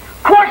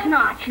 Of course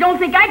not. You don't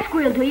think I'd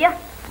squeal, do you?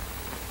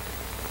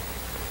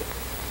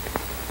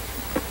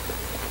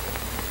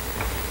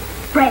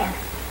 Brad,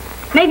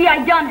 maybe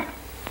I done it.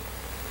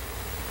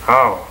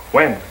 How?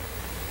 When?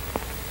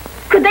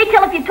 Could they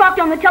tell if you talked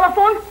on the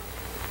telephone?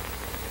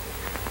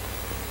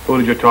 Who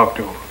did you talk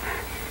to?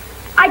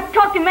 I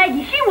talked to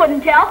Maggie. She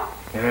wouldn't tell.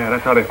 Yeah,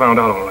 that's how they found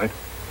out, all right.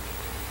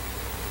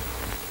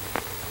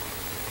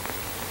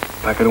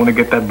 If I could only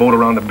get that boat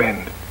around the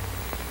bend,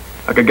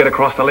 I could get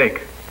across the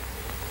lake.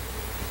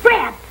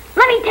 Brad,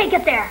 let me take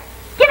it there.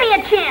 Give me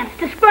a chance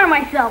to spur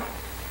myself.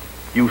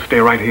 You stay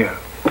right here.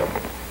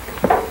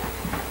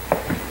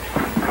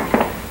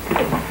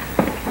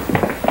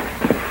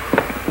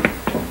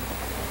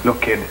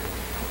 Look, kid.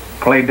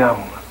 Play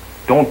dumb.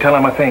 Don't tell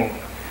him a thing.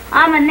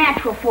 I'm a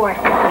natural for it.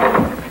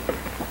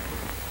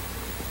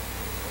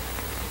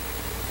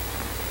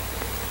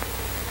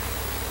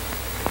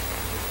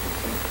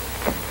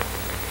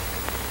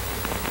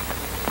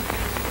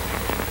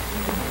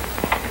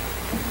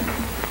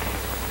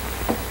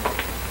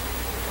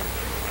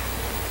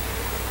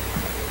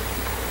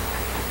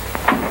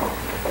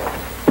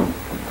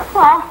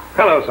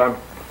 Hello, son.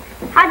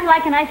 How'd you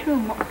like a nice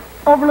room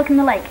overlooking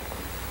the lake?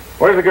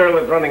 Where's the girl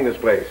that's running this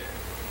place?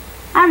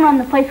 I'm running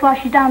the place while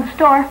she's down at the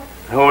store.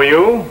 Who are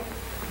you?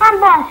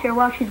 I'm boss here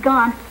while she's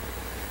gone.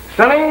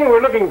 Sonny,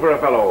 we're looking for a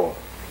fellow.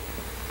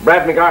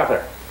 Brad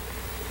McArthur.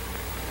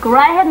 Go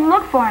right ahead and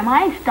look for him.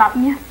 I ain't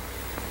stopping you.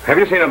 Have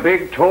you seen a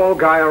big, tall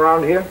guy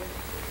around here?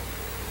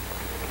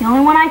 The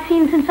only one I've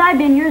seen since I've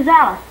been here is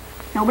Alice.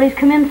 Nobody's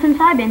come in since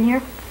I've been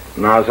here.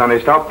 Now, Sonny,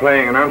 stop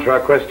playing and answer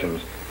our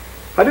questions.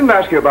 I didn't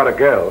ask you about a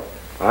girl.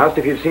 I asked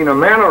if you'd seen a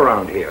man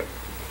around here.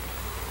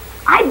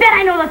 I bet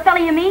I know the fella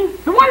you mean.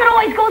 The one that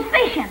always goes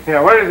fishing.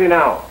 Yeah, where is he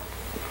now?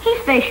 He's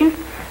fishing.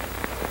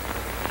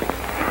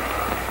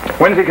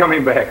 When's he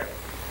coming back?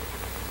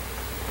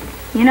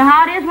 You know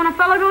how it is when a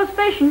fella goes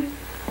fishing.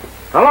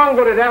 How long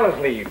ago did Alice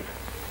leave?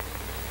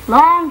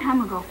 Long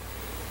time ago.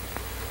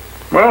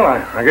 Well,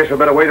 I guess we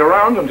better wait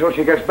around until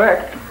she gets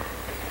back.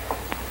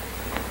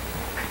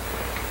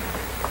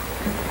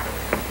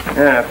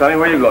 Yeah, Sonny,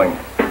 where are you going?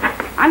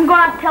 I'm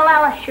going up to tell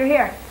Alice you're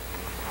here.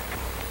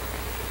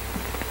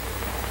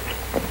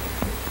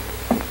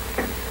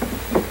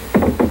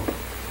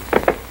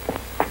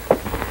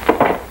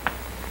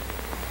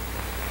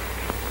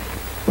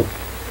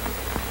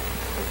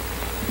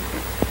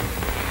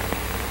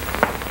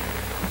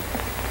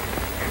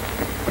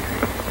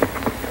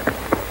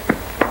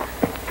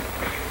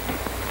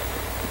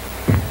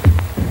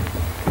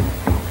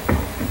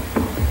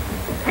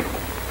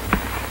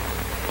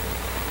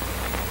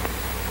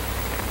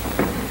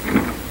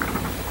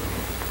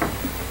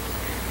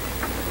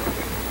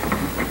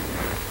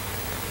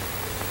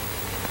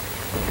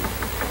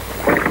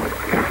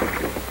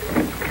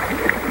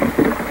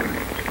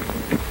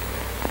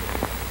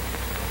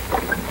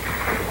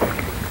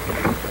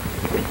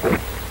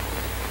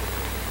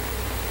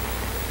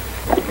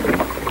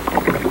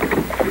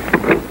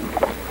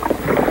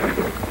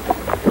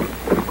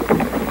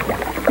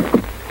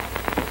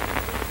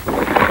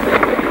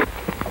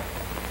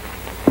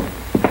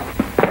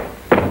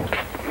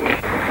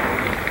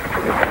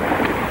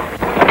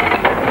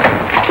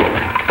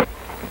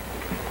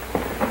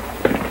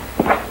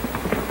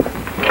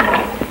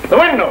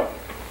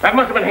 That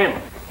must have been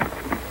him.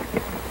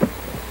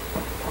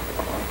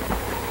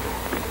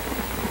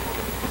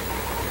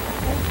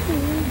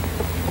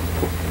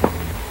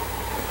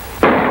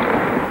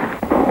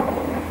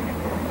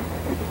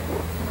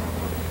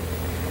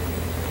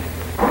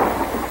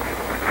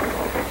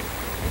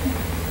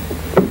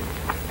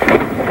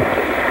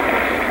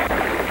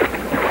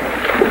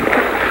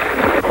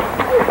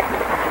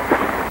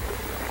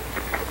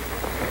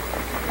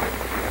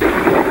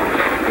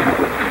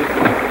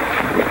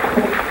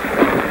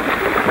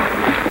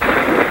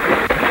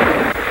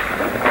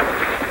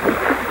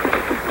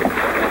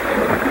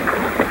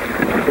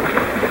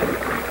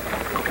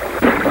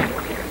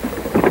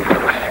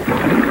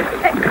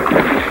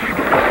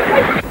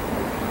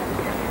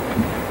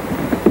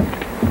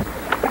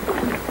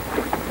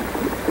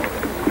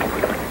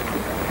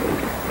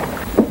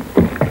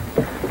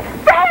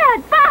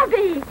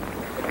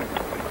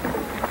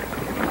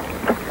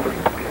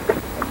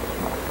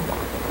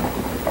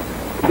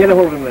 Get a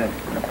hold of him then.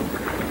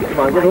 Come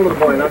on, get hold of the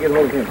boy and I'll get a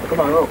hold of him. Come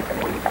on, oh.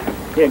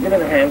 Here, get in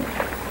the hand.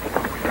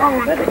 Come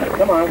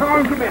on. Come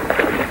on, come here.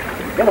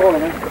 Get a hold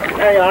of him.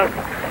 There you are.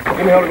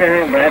 Give me hold of your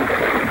hand, Brad.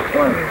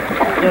 Come on.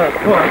 Yeah,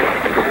 come on.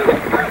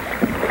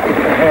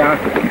 There you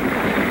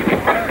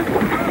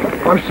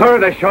are. I'm sorry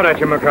they shot at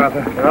you,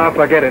 McArthur. Oh,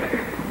 forget it.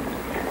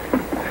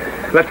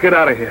 Let's get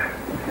out of here.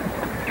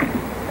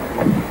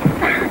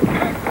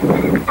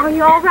 Are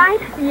you all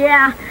right?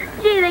 Yeah.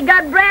 Gee, they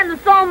got Brad and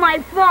it's all my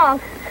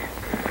fault.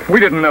 We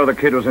didn't know the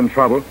kid was in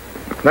trouble.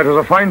 That was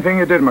a fine thing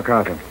you did,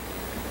 McArthur.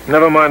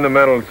 Never mind the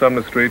medals on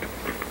the street.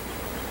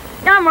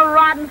 I'm a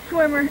rotten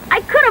swimmer. I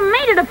could have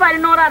made it if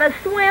I'd known how to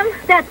swim.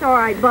 That's all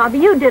right, Bobby.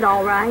 You did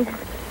all right.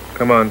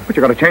 Come on. But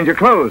you got to change your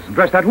clothes,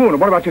 dress that wound.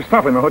 What about your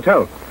stuff in the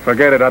hotel?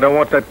 Forget it. I don't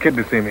want that kid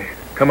to see me.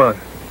 Come on.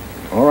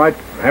 All right.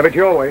 Have it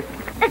your way.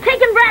 They're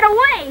taking Brad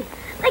away.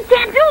 They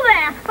can't do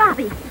that.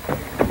 Bobby.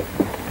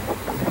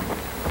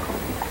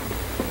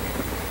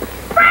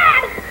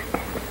 Brad!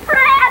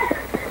 Brad!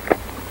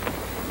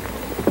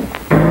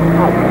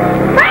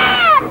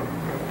 Brad!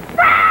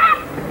 Brad!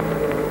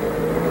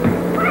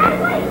 Brad,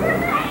 wait for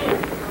me!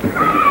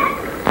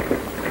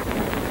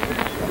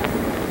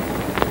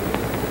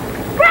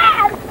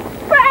 Brad!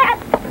 Brad!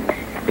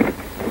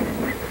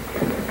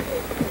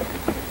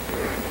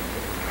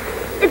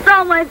 It's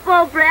all my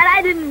fault, Brad.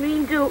 I didn't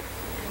mean to.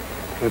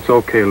 It's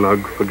okay,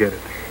 Lug. Forget it.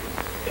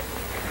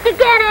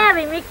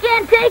 have him. You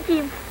can't take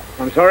him.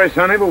 I'm sorry,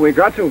 Sonny, but we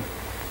got to.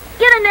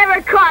 You'd have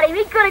never caught him.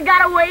 He could have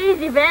got away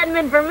easy if it hadn't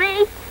been for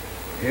me.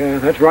 Yeah,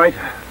 that's right.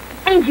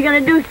 Ain't you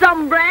gonna do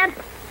something, Brad?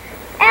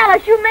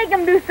 Alice, you make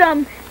them do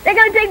something. They're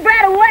gonna take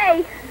Brad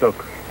away.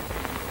 Look,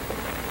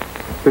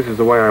 this is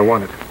the way I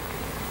want it.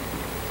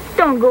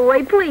 Don't go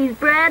away, please,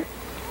 Brad.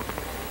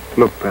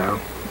 Look, pal,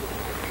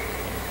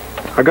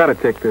 I gotta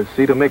take this,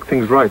 see, to make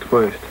things right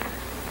first.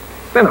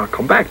 Then I'll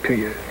come back to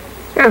you.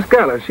 Ask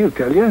Alice, she'll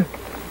tell you.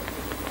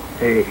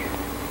 Hey,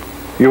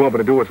 you want me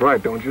to do what's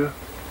right, don't you?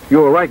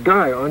 You're a right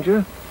guy, aren't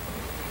you?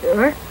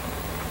 Sure.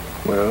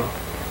 Well,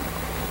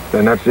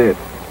 then that's it.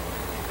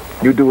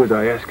 You do as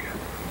I ask you.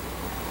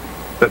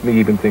 Let me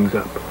even things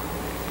up.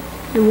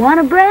 You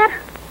want it, Brad?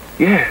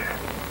 Yeah.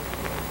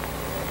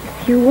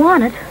 If you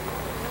want it,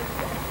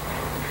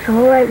 it's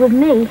all right with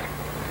me.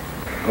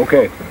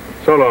 Okay.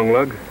 So long,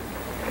 Lug.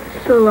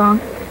 So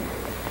long.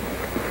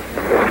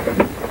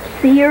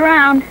 See you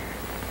around.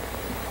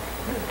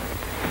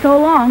 So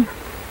long.